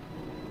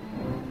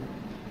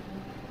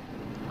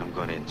 I'm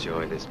going to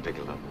enjoy this,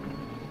 Bigelow.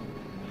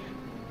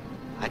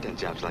 I've done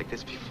jobs like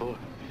this before.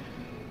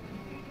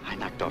 I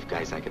knocked off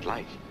guys I could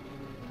like.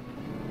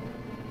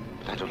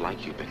 But I don't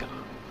like you, Bigelow.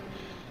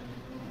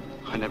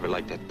 I never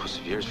liked that puss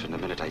of yours from the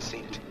minute I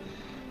seen it.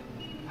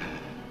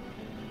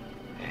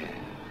 Yeah.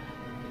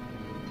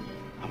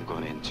 I'm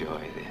going to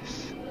enjoy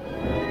this.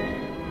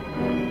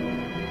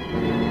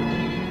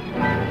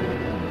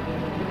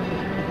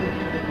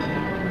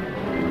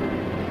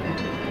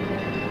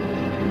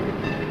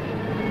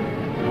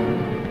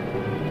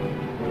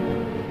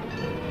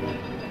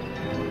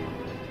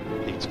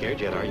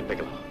 Scared yet, are you,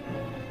 Bigelow?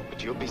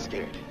 But you'll be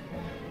scared.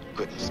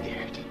 Good and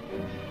scared.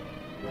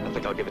 I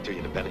think I'll give it to you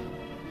in the belly.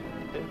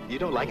 You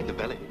don't like it in the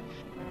belly?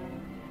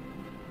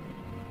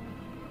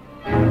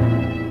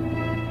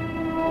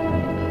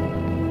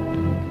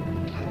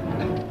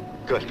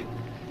 Good.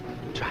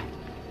 Try it.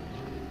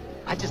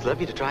 I'd just love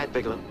you to try it,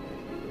 Bigelow.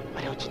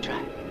 Why don't you try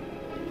it?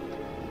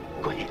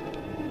 Go ahead.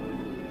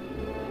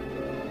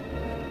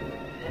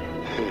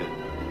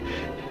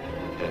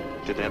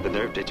 Didn't have the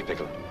nerve, did you,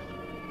 Bigelow?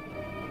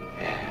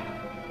 Yeah.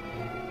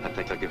 I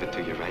think I'll give it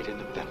to you right in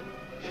the belly.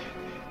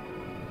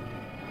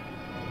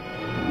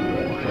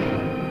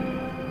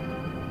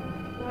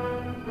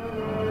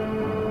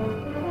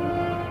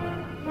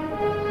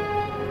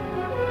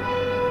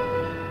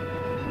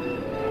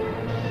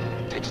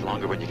 It takes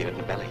longer when you get it in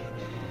the belly.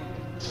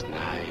 It's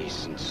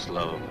nice and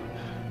slow.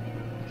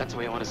 That's the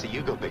way I want to see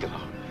you go,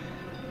 Bigelow.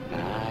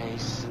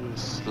 Nice and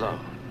slow.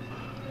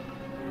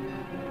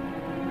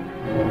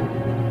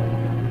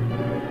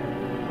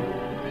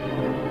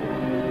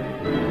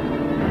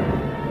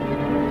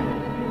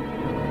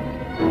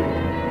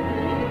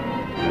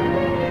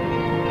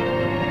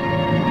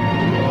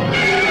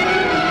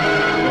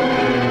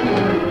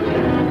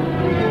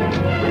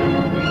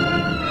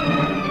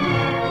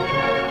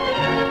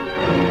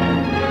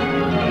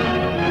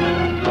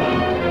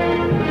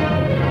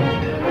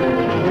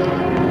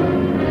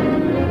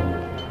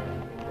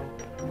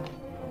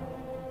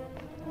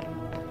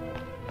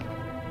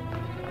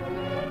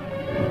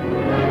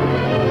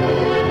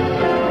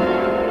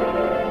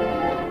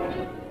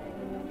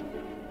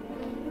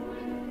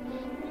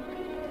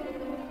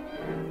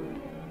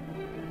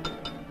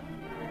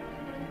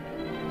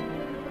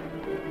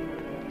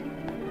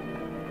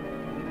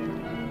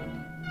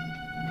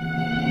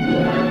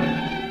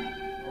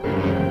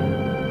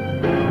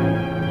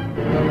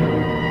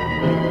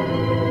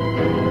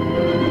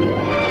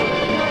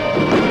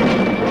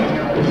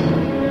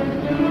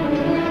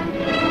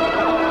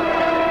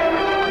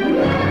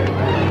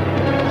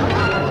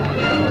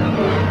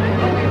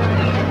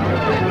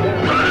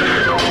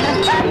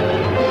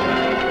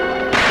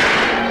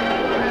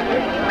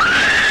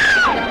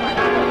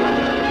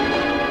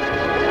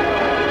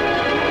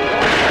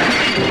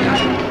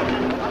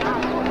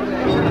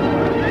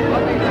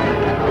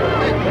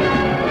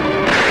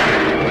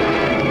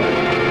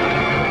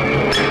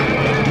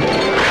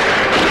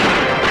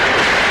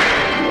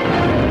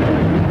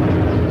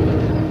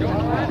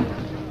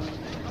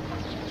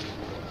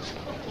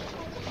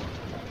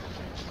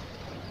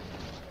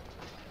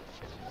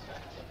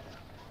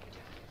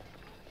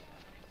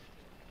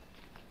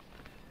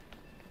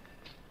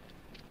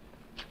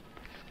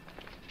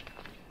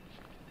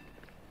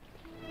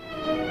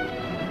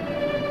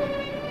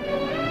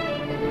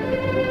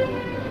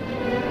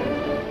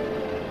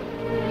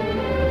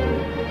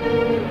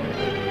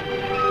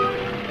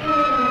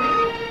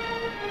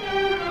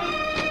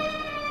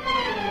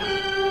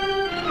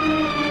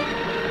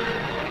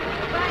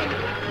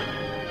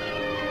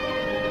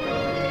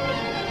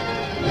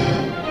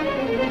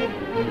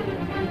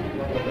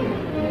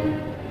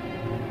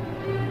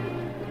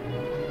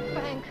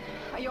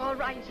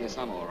 surprise you. Yes,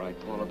 I'm all right,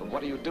 Paula, but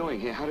what are you doing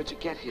here? How did you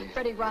get here?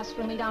 Freddie Ross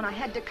flew me down. I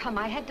had to come.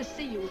 I had to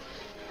see you.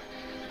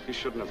 You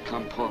shouldn't have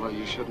come, Paula.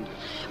 You shouldn't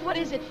have. What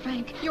is it,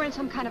 Frank? You're in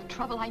some kind of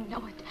trouble. I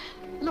know it.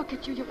 Look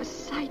at you. You're a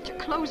sight. Your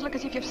clothes look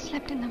as if you've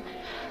slept in them.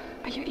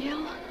 Are you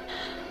ill?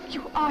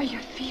 You are.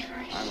 You're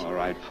feverish. I'm all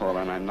right,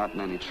 Paula, and I'm not in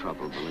any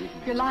trouble, believe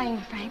me. You're lying,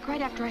 Frank.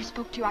 Right after I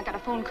spoke to you, I got a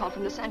phone call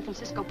from the San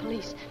Francisco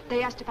police.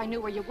 They asked if I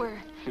knew where you were.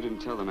 You didn't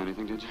tell them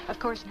anything, did you? Of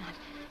course not.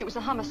 It was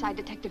the homicide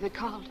detective that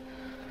called.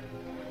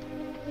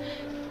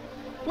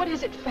 What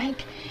is it,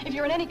 Frank? If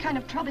you're in any kind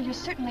of trouble, you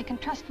certainly can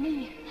trust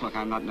me. Look,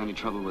 I'm not in any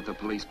trouble with the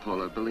police,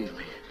 Paula, believe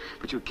me.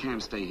 But you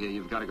can't stay here.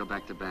 You've got to go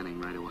back to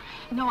Banning right away.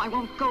 No, I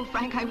won't go,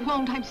 Frank. I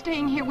won't. I'm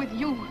staying here with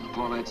you.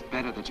 Paula, it's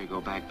better that you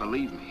go back,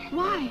 believe me.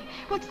 Why?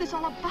 What's this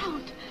all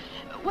about?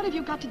 What have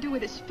you got to do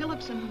with this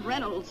Phillips and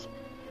Reynolds?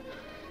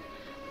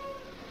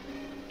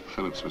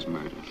 Phillips was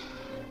murdered.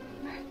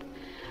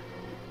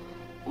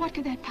 What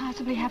could that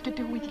possibly have to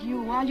do with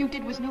you? All you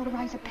did was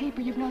notarize a paper.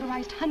 You've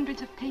notarized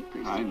hundreds of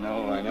papers. I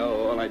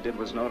know. All I did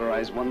was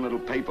notarize one little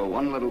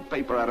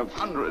paper out of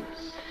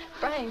hundreds.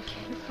 Frank,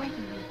 you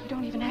frighten me. You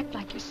don't even act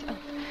like yourself.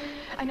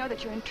 I know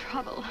that you're in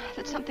trouble,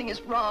 that something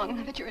is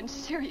wrong, that you're in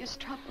serious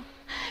trouble.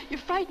 You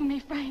frighten me,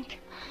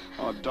 Frank.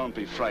 Oh, don't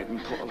be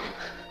frightened, Paula.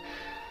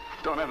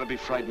 Don't ever be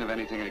frightened of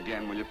anything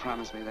again. Will you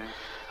promise me that?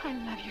 I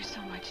love you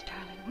so much,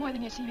 darling, more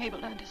than you seem able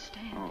to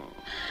understand. Oh.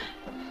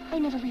 I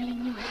never really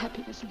knew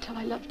happiness until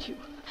I loved you.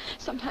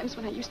 Sometimes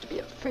when I used to be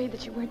afraid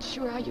that you weren't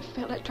sure how you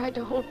felt, I tried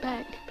to hold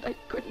back, but I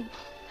couldn't.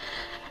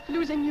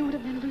 Losing you would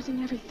have meant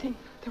losing everything.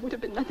 There would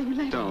have been nothing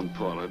left. Don't,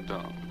 Paula,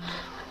 don't.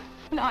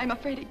 Now I'm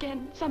afraid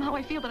again. Somehow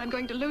I feel that I'm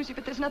going to lose you,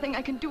 but there's nothing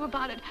I can do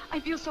about it.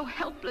 I feel so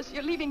helpless.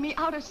 You're leaving me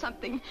out of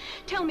something.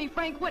 Tell me,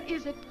 Frank, what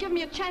is it? Give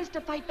me a chance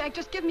to fight back.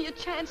 Just give me a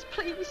chance,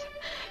 please.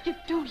 You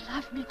do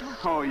love me, don't you?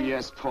 Oh,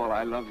 yes, Paula,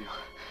 I love you.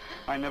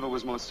 I never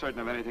was more certain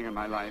of anything in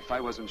my life.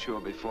 I wasn't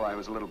sure before. I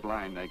was a little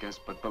blind, I guess,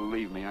 but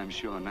believe me, I'm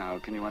sure now.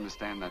 Can you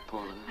understand that,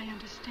 Paula? I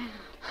understand.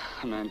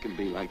 A man can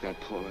be like that,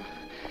 Paula.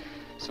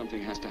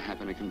 Something has to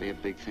happen. It can be a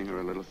big thing or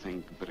a little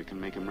thing, but it can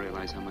make him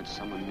realize how much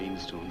someone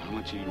means to him, how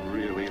much he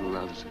really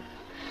loves her.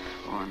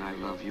 Oh, and I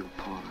love you,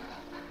 Paula.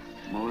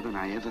 More than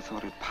I ever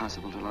thought it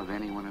possible to love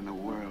anyone in the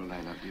world,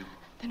 I love you.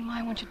 Then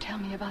why won't you tell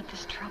me about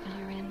this trouble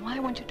you're in? Why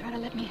won't you try to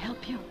let me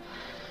help you?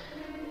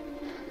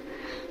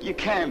 You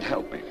can't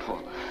help me,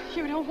 Paula.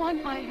 You don't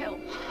want my help.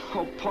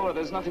 Oh, Paula,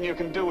 there's nothing you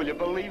can do. Will you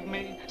believe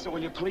me? So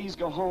will you please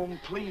go home,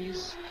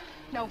 please?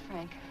 No,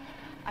 Frank.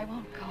 I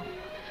won't go.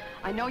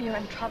 I know you're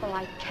in trouble.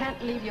 I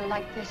can't leave you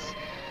like this.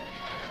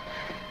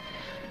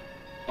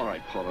 All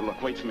right, Paula,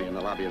 look, wait for me in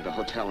the lobby of the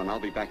hotel, and I'll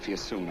be back for you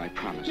soon, I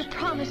promise. You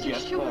promise? You're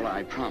yes, sure? Paula,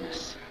 I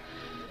promise.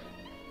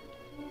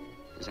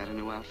 Is that a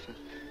new outfit?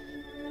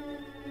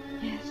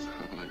 Yes.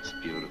 Oh, it's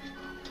beautiful.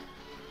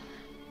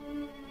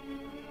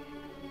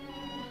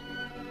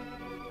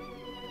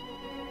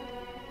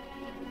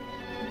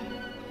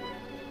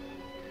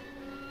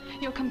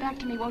 You'll come back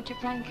to me, won't you,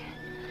 Frank?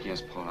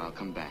 Yes, Paula, I'll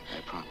come back,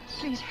 I promise.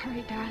 Please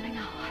hurry, darling.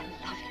 Oh, I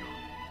love you.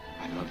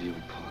 I love you,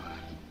 Paula.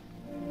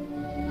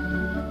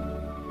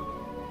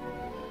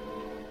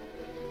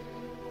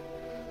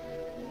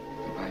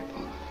 Goodbye,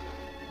 Paula.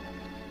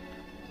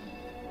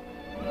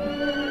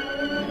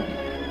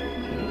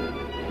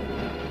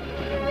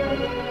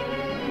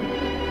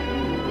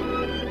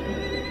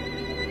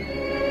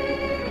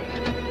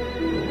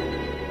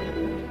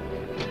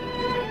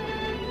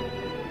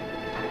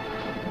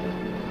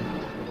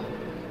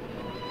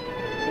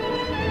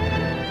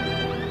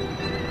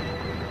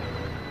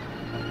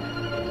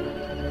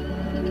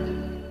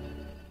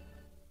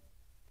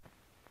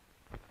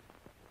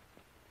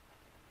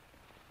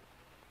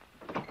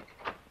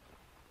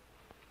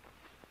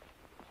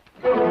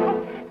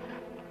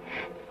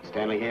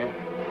 Stanley here?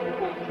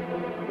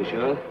 You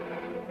sure?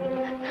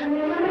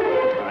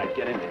 All right,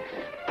 get in there.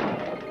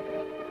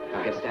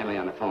 Now get Stanley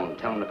on the phone.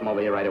 Tell him to come over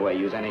here right away.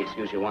 Use any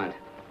excuse you want.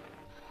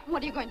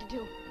 What are you going to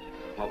do?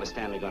 What was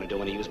Stanley going to do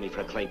when he used me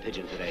for a clay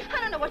pigeon today? I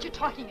don't know what you're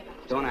talking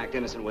about. Don't act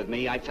innocent with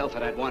me. I fell for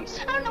that once.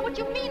 I don't know what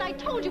you mean. I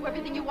told you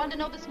everything you wanted to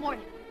know this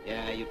morning.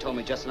 Yeah, you told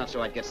me just enough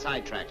so I'd get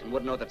sidetracked and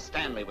wouldn't know that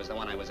Stanley was the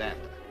one I was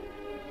after.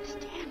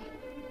 Stanley?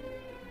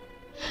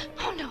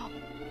 Oh, no.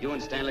 You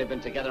and Stanley have been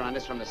together on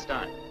this from the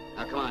start.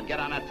 Now, come on, get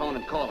on that phone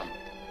and call him.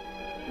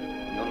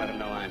 Don't let him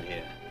know I'm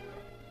here.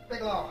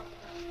 Bigelow.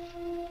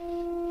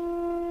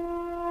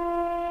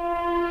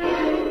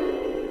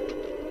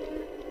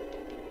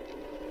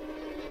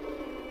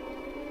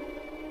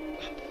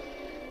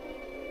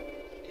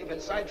 You've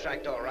been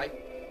sidetracked, all right.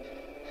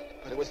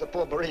 But it was the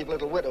poor bereaved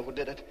little widow who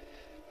did it.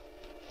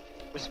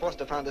 Miss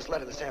Foster found this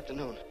letter this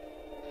afternoon.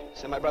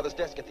 It's in my brother's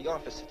desk at the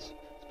office. It's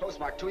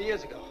postmarked 2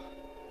 years ago.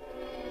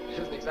 It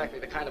isn't exactly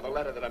the kind of a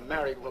letter that a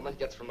married woman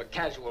gets from a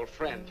casual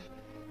friend.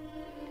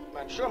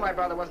 I'm sure my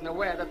brother wasn't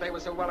aware that they were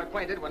so well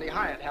acquainted when he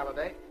hired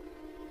Halliday.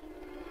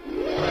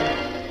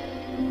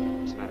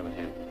 What's the matter with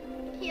him?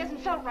 He hasn't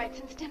felt right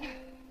since dinner.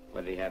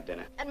 Where did he have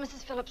dinner? At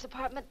Mrs. Phillips'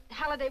 apartment.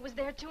 Halliday was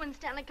there, too, and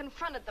Stanley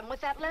confronted them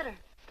with that letter.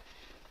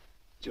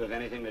 Did you have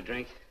anything to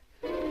drink?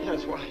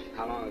 Yes, why?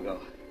 How long ago?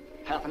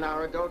 Half an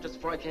hour ago, just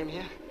before I came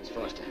here? Miss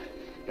Foster,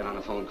 get on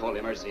the phone, call the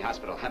emergency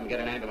hospital. Have them get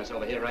an ambulance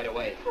over here right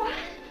away. What?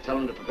 Tell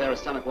them to prepare a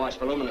stomach wash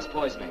for luminous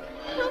poisoning.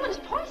 Luminous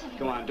poisoning?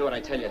 Go on, do it,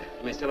 I tell you.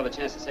 You may still have a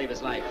chance to save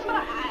his life.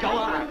 But Go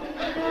on!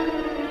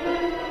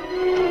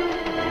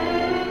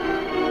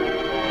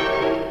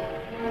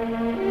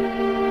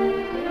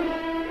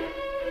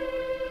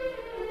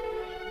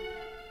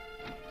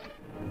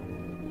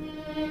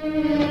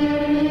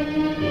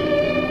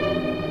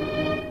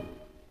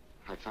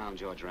 I found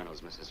George Reynolds,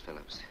 Mrs.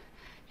 Phillips.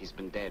 He's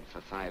been dead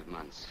for 5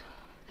 months.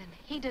 Then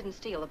he didn't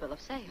steal the bill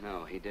of sale.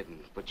 No, he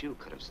didn't. But you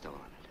could have stolen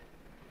it.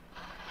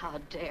 How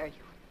dare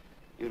you?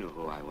 You knew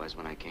who I was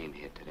when I came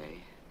here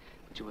today.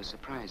 But you were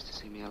surprised to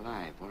see me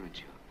alive, weren't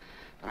you?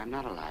 But I'm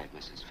not alive,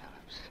 Mrs.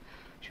 Phillips.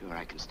 Sure,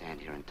 I can stand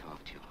here and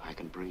talk to you. I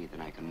can breathe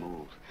and I can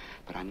move.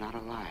 But I'm not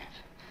alive.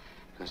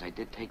 Because I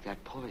did take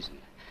that poison.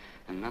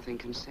 And nothing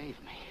can save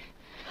me.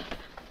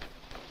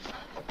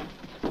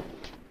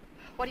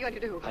 What do you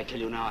want to do? I tell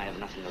you now, I have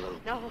nothing to lose.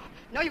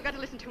 No, you've got to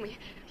listen to me.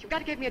 You've got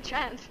to give me a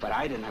chance. But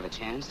I didn't have a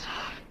chance.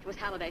 It was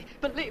Halliday.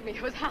 Believe me,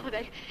 it was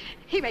Halliday.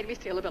 He made me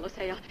steal the bill of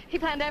sale. He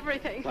planned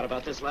everything. What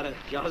about this letter?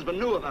 Your husband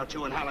knew about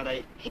you and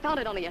Halliday. He found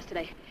it only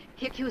yesterday.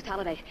 He accused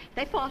Halliday.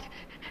 They fought,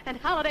 and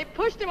Halliday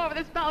pushed him over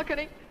this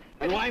balcony.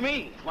 And why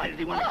me? Why did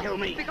he want to kill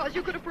me? Because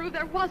you could have proved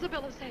there was a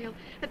bill of sale,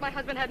 that my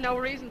husband had no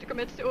reason to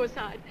commit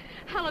suicide.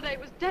 Halliday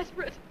was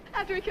desperate.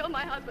 After he killed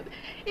my husband,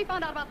 he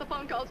found out about the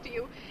phone calls to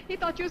you. He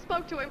thought you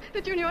spoke to him,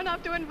 that you knew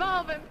enough to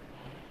involve him.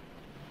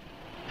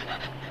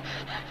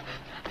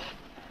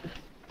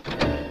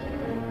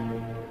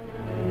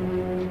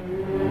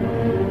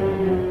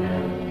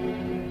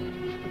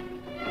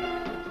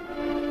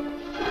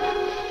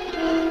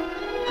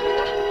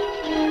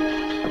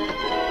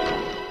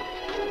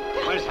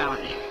 Where's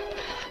Halliday?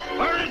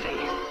 Where is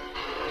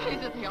he?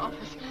 He's at the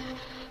office.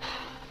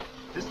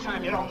 This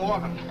time you don't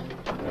want him.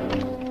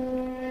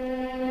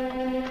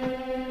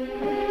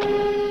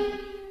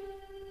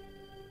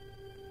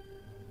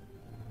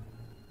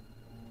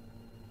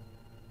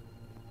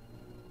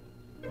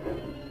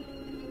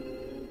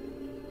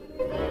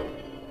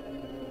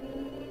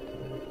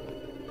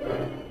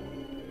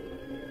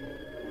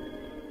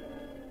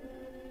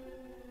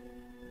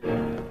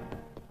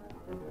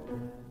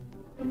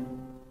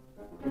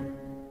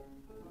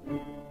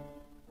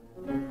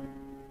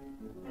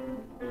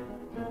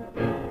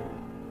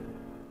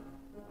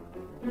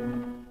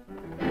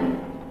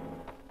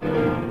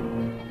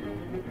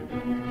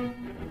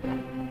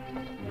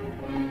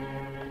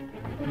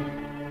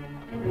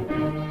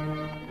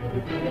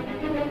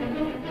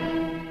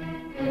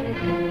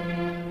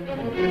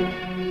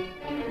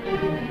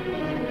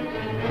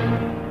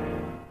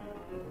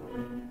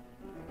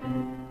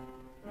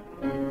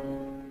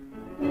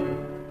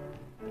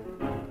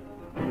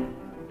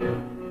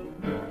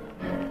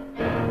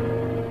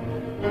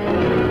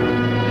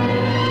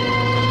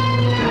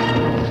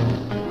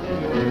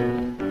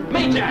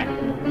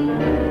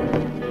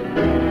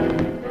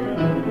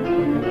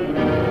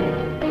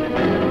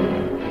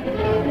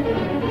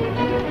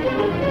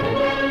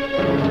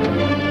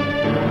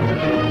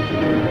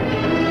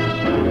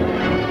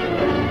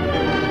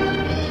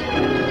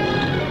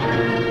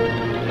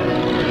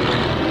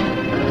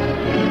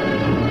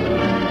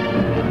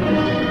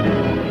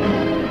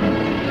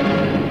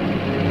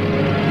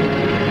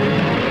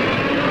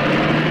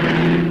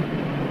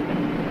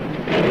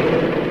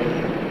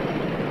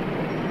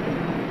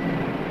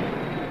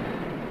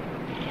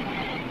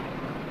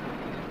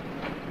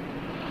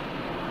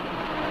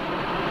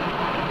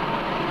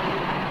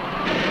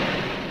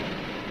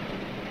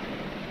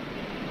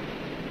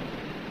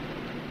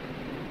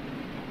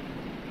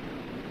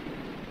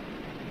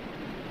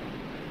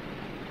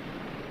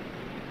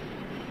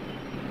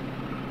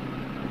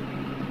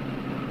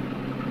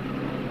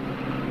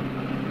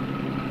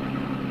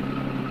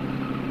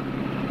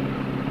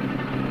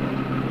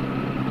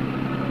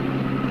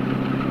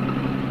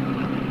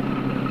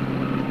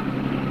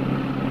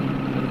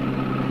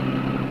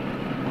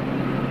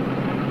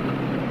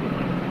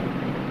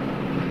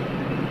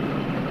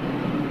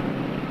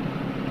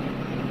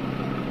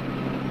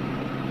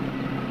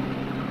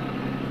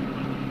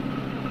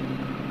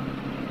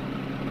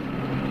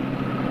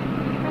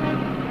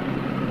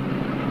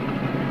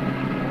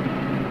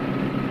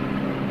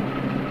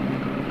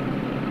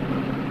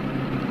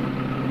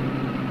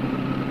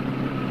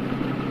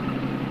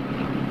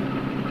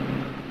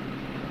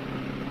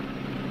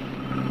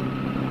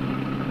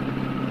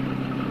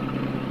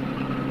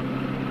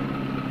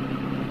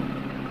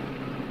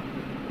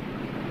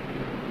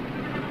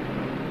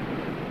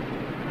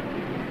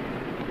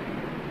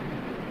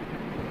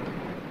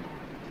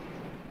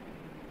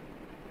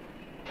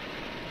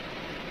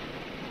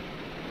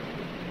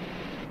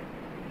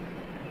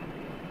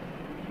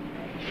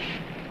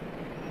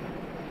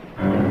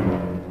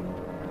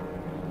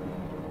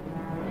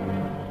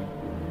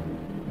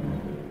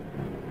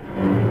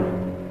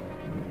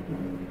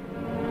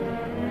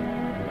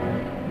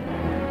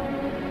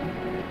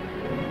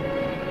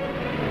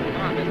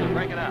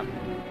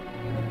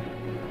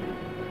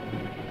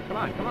 Come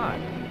on, come on.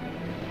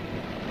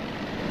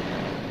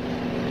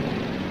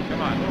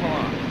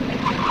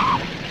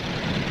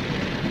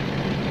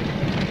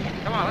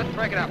 let's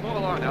break it up. Move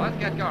along now. Let's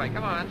get going.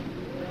 Come on.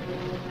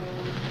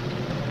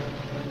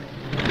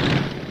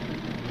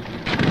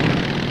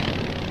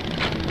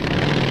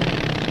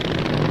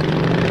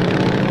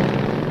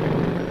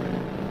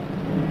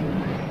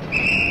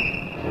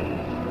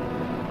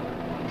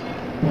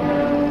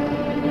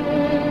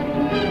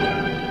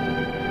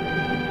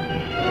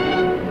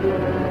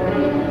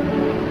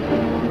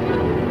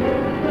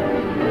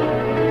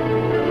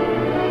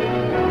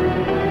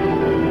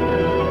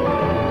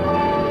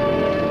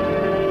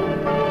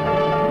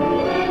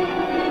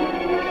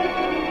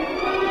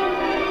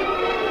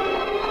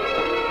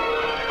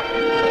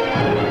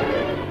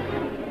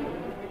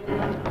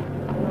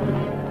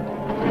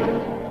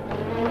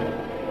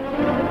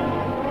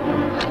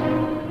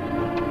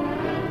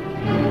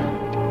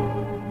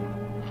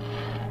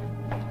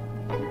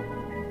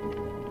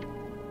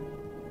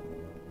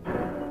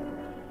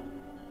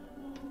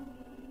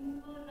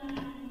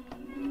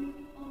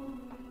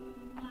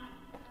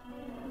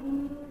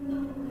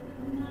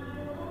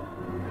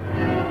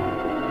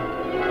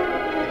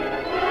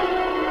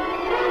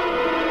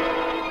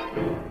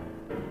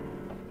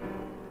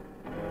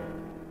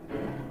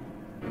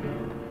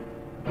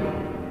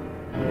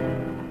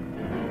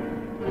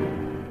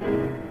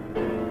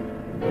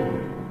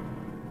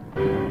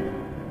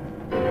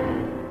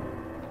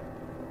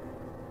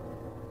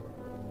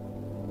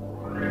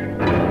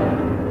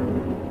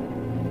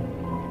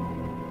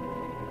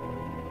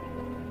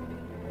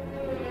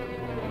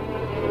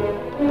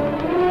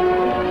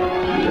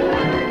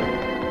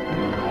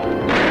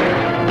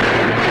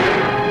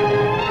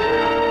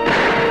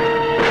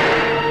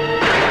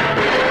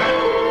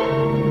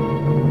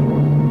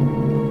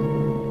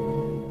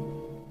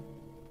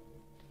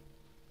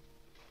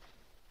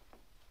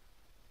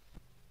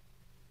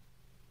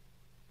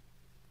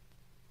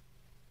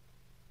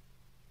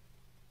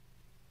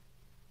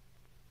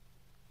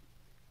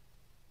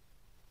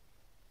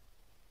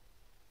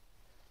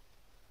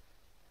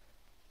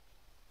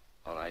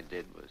 All I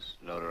did was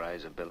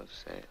notarize a bill of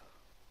sale.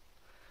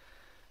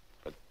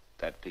 But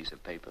that piece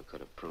of paper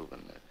could have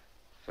proven that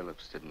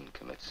Phillips didn't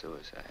commit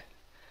suicide.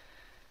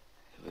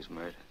 He was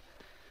murdered.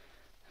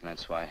 And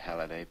that's why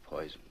Halliday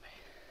poisoned me.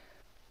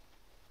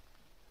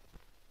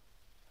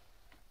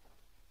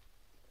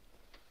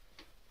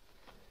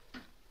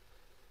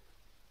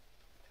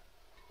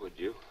 Would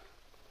you?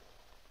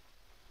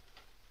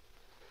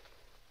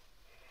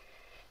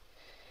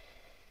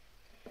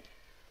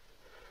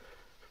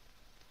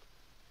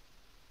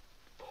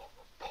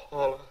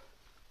 Paula.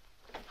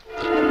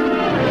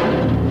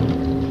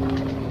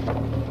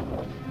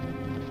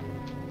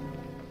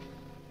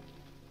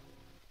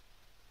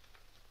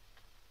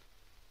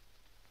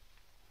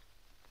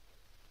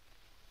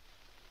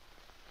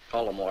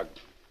 Call the morgue.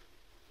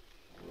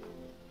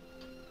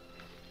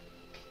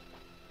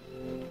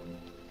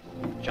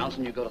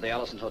 Johnson, you go to the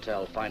Allison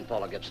Hotel, find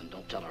Paula Gibson.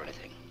 Don't tell her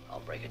anything. I'll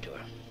break it to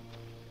her.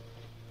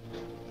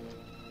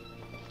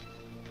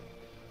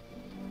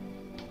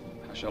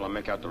 How shall I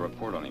make out the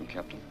report on him,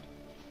 Captain?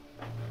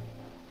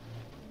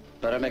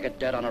 Better make it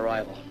dead on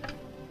arrival.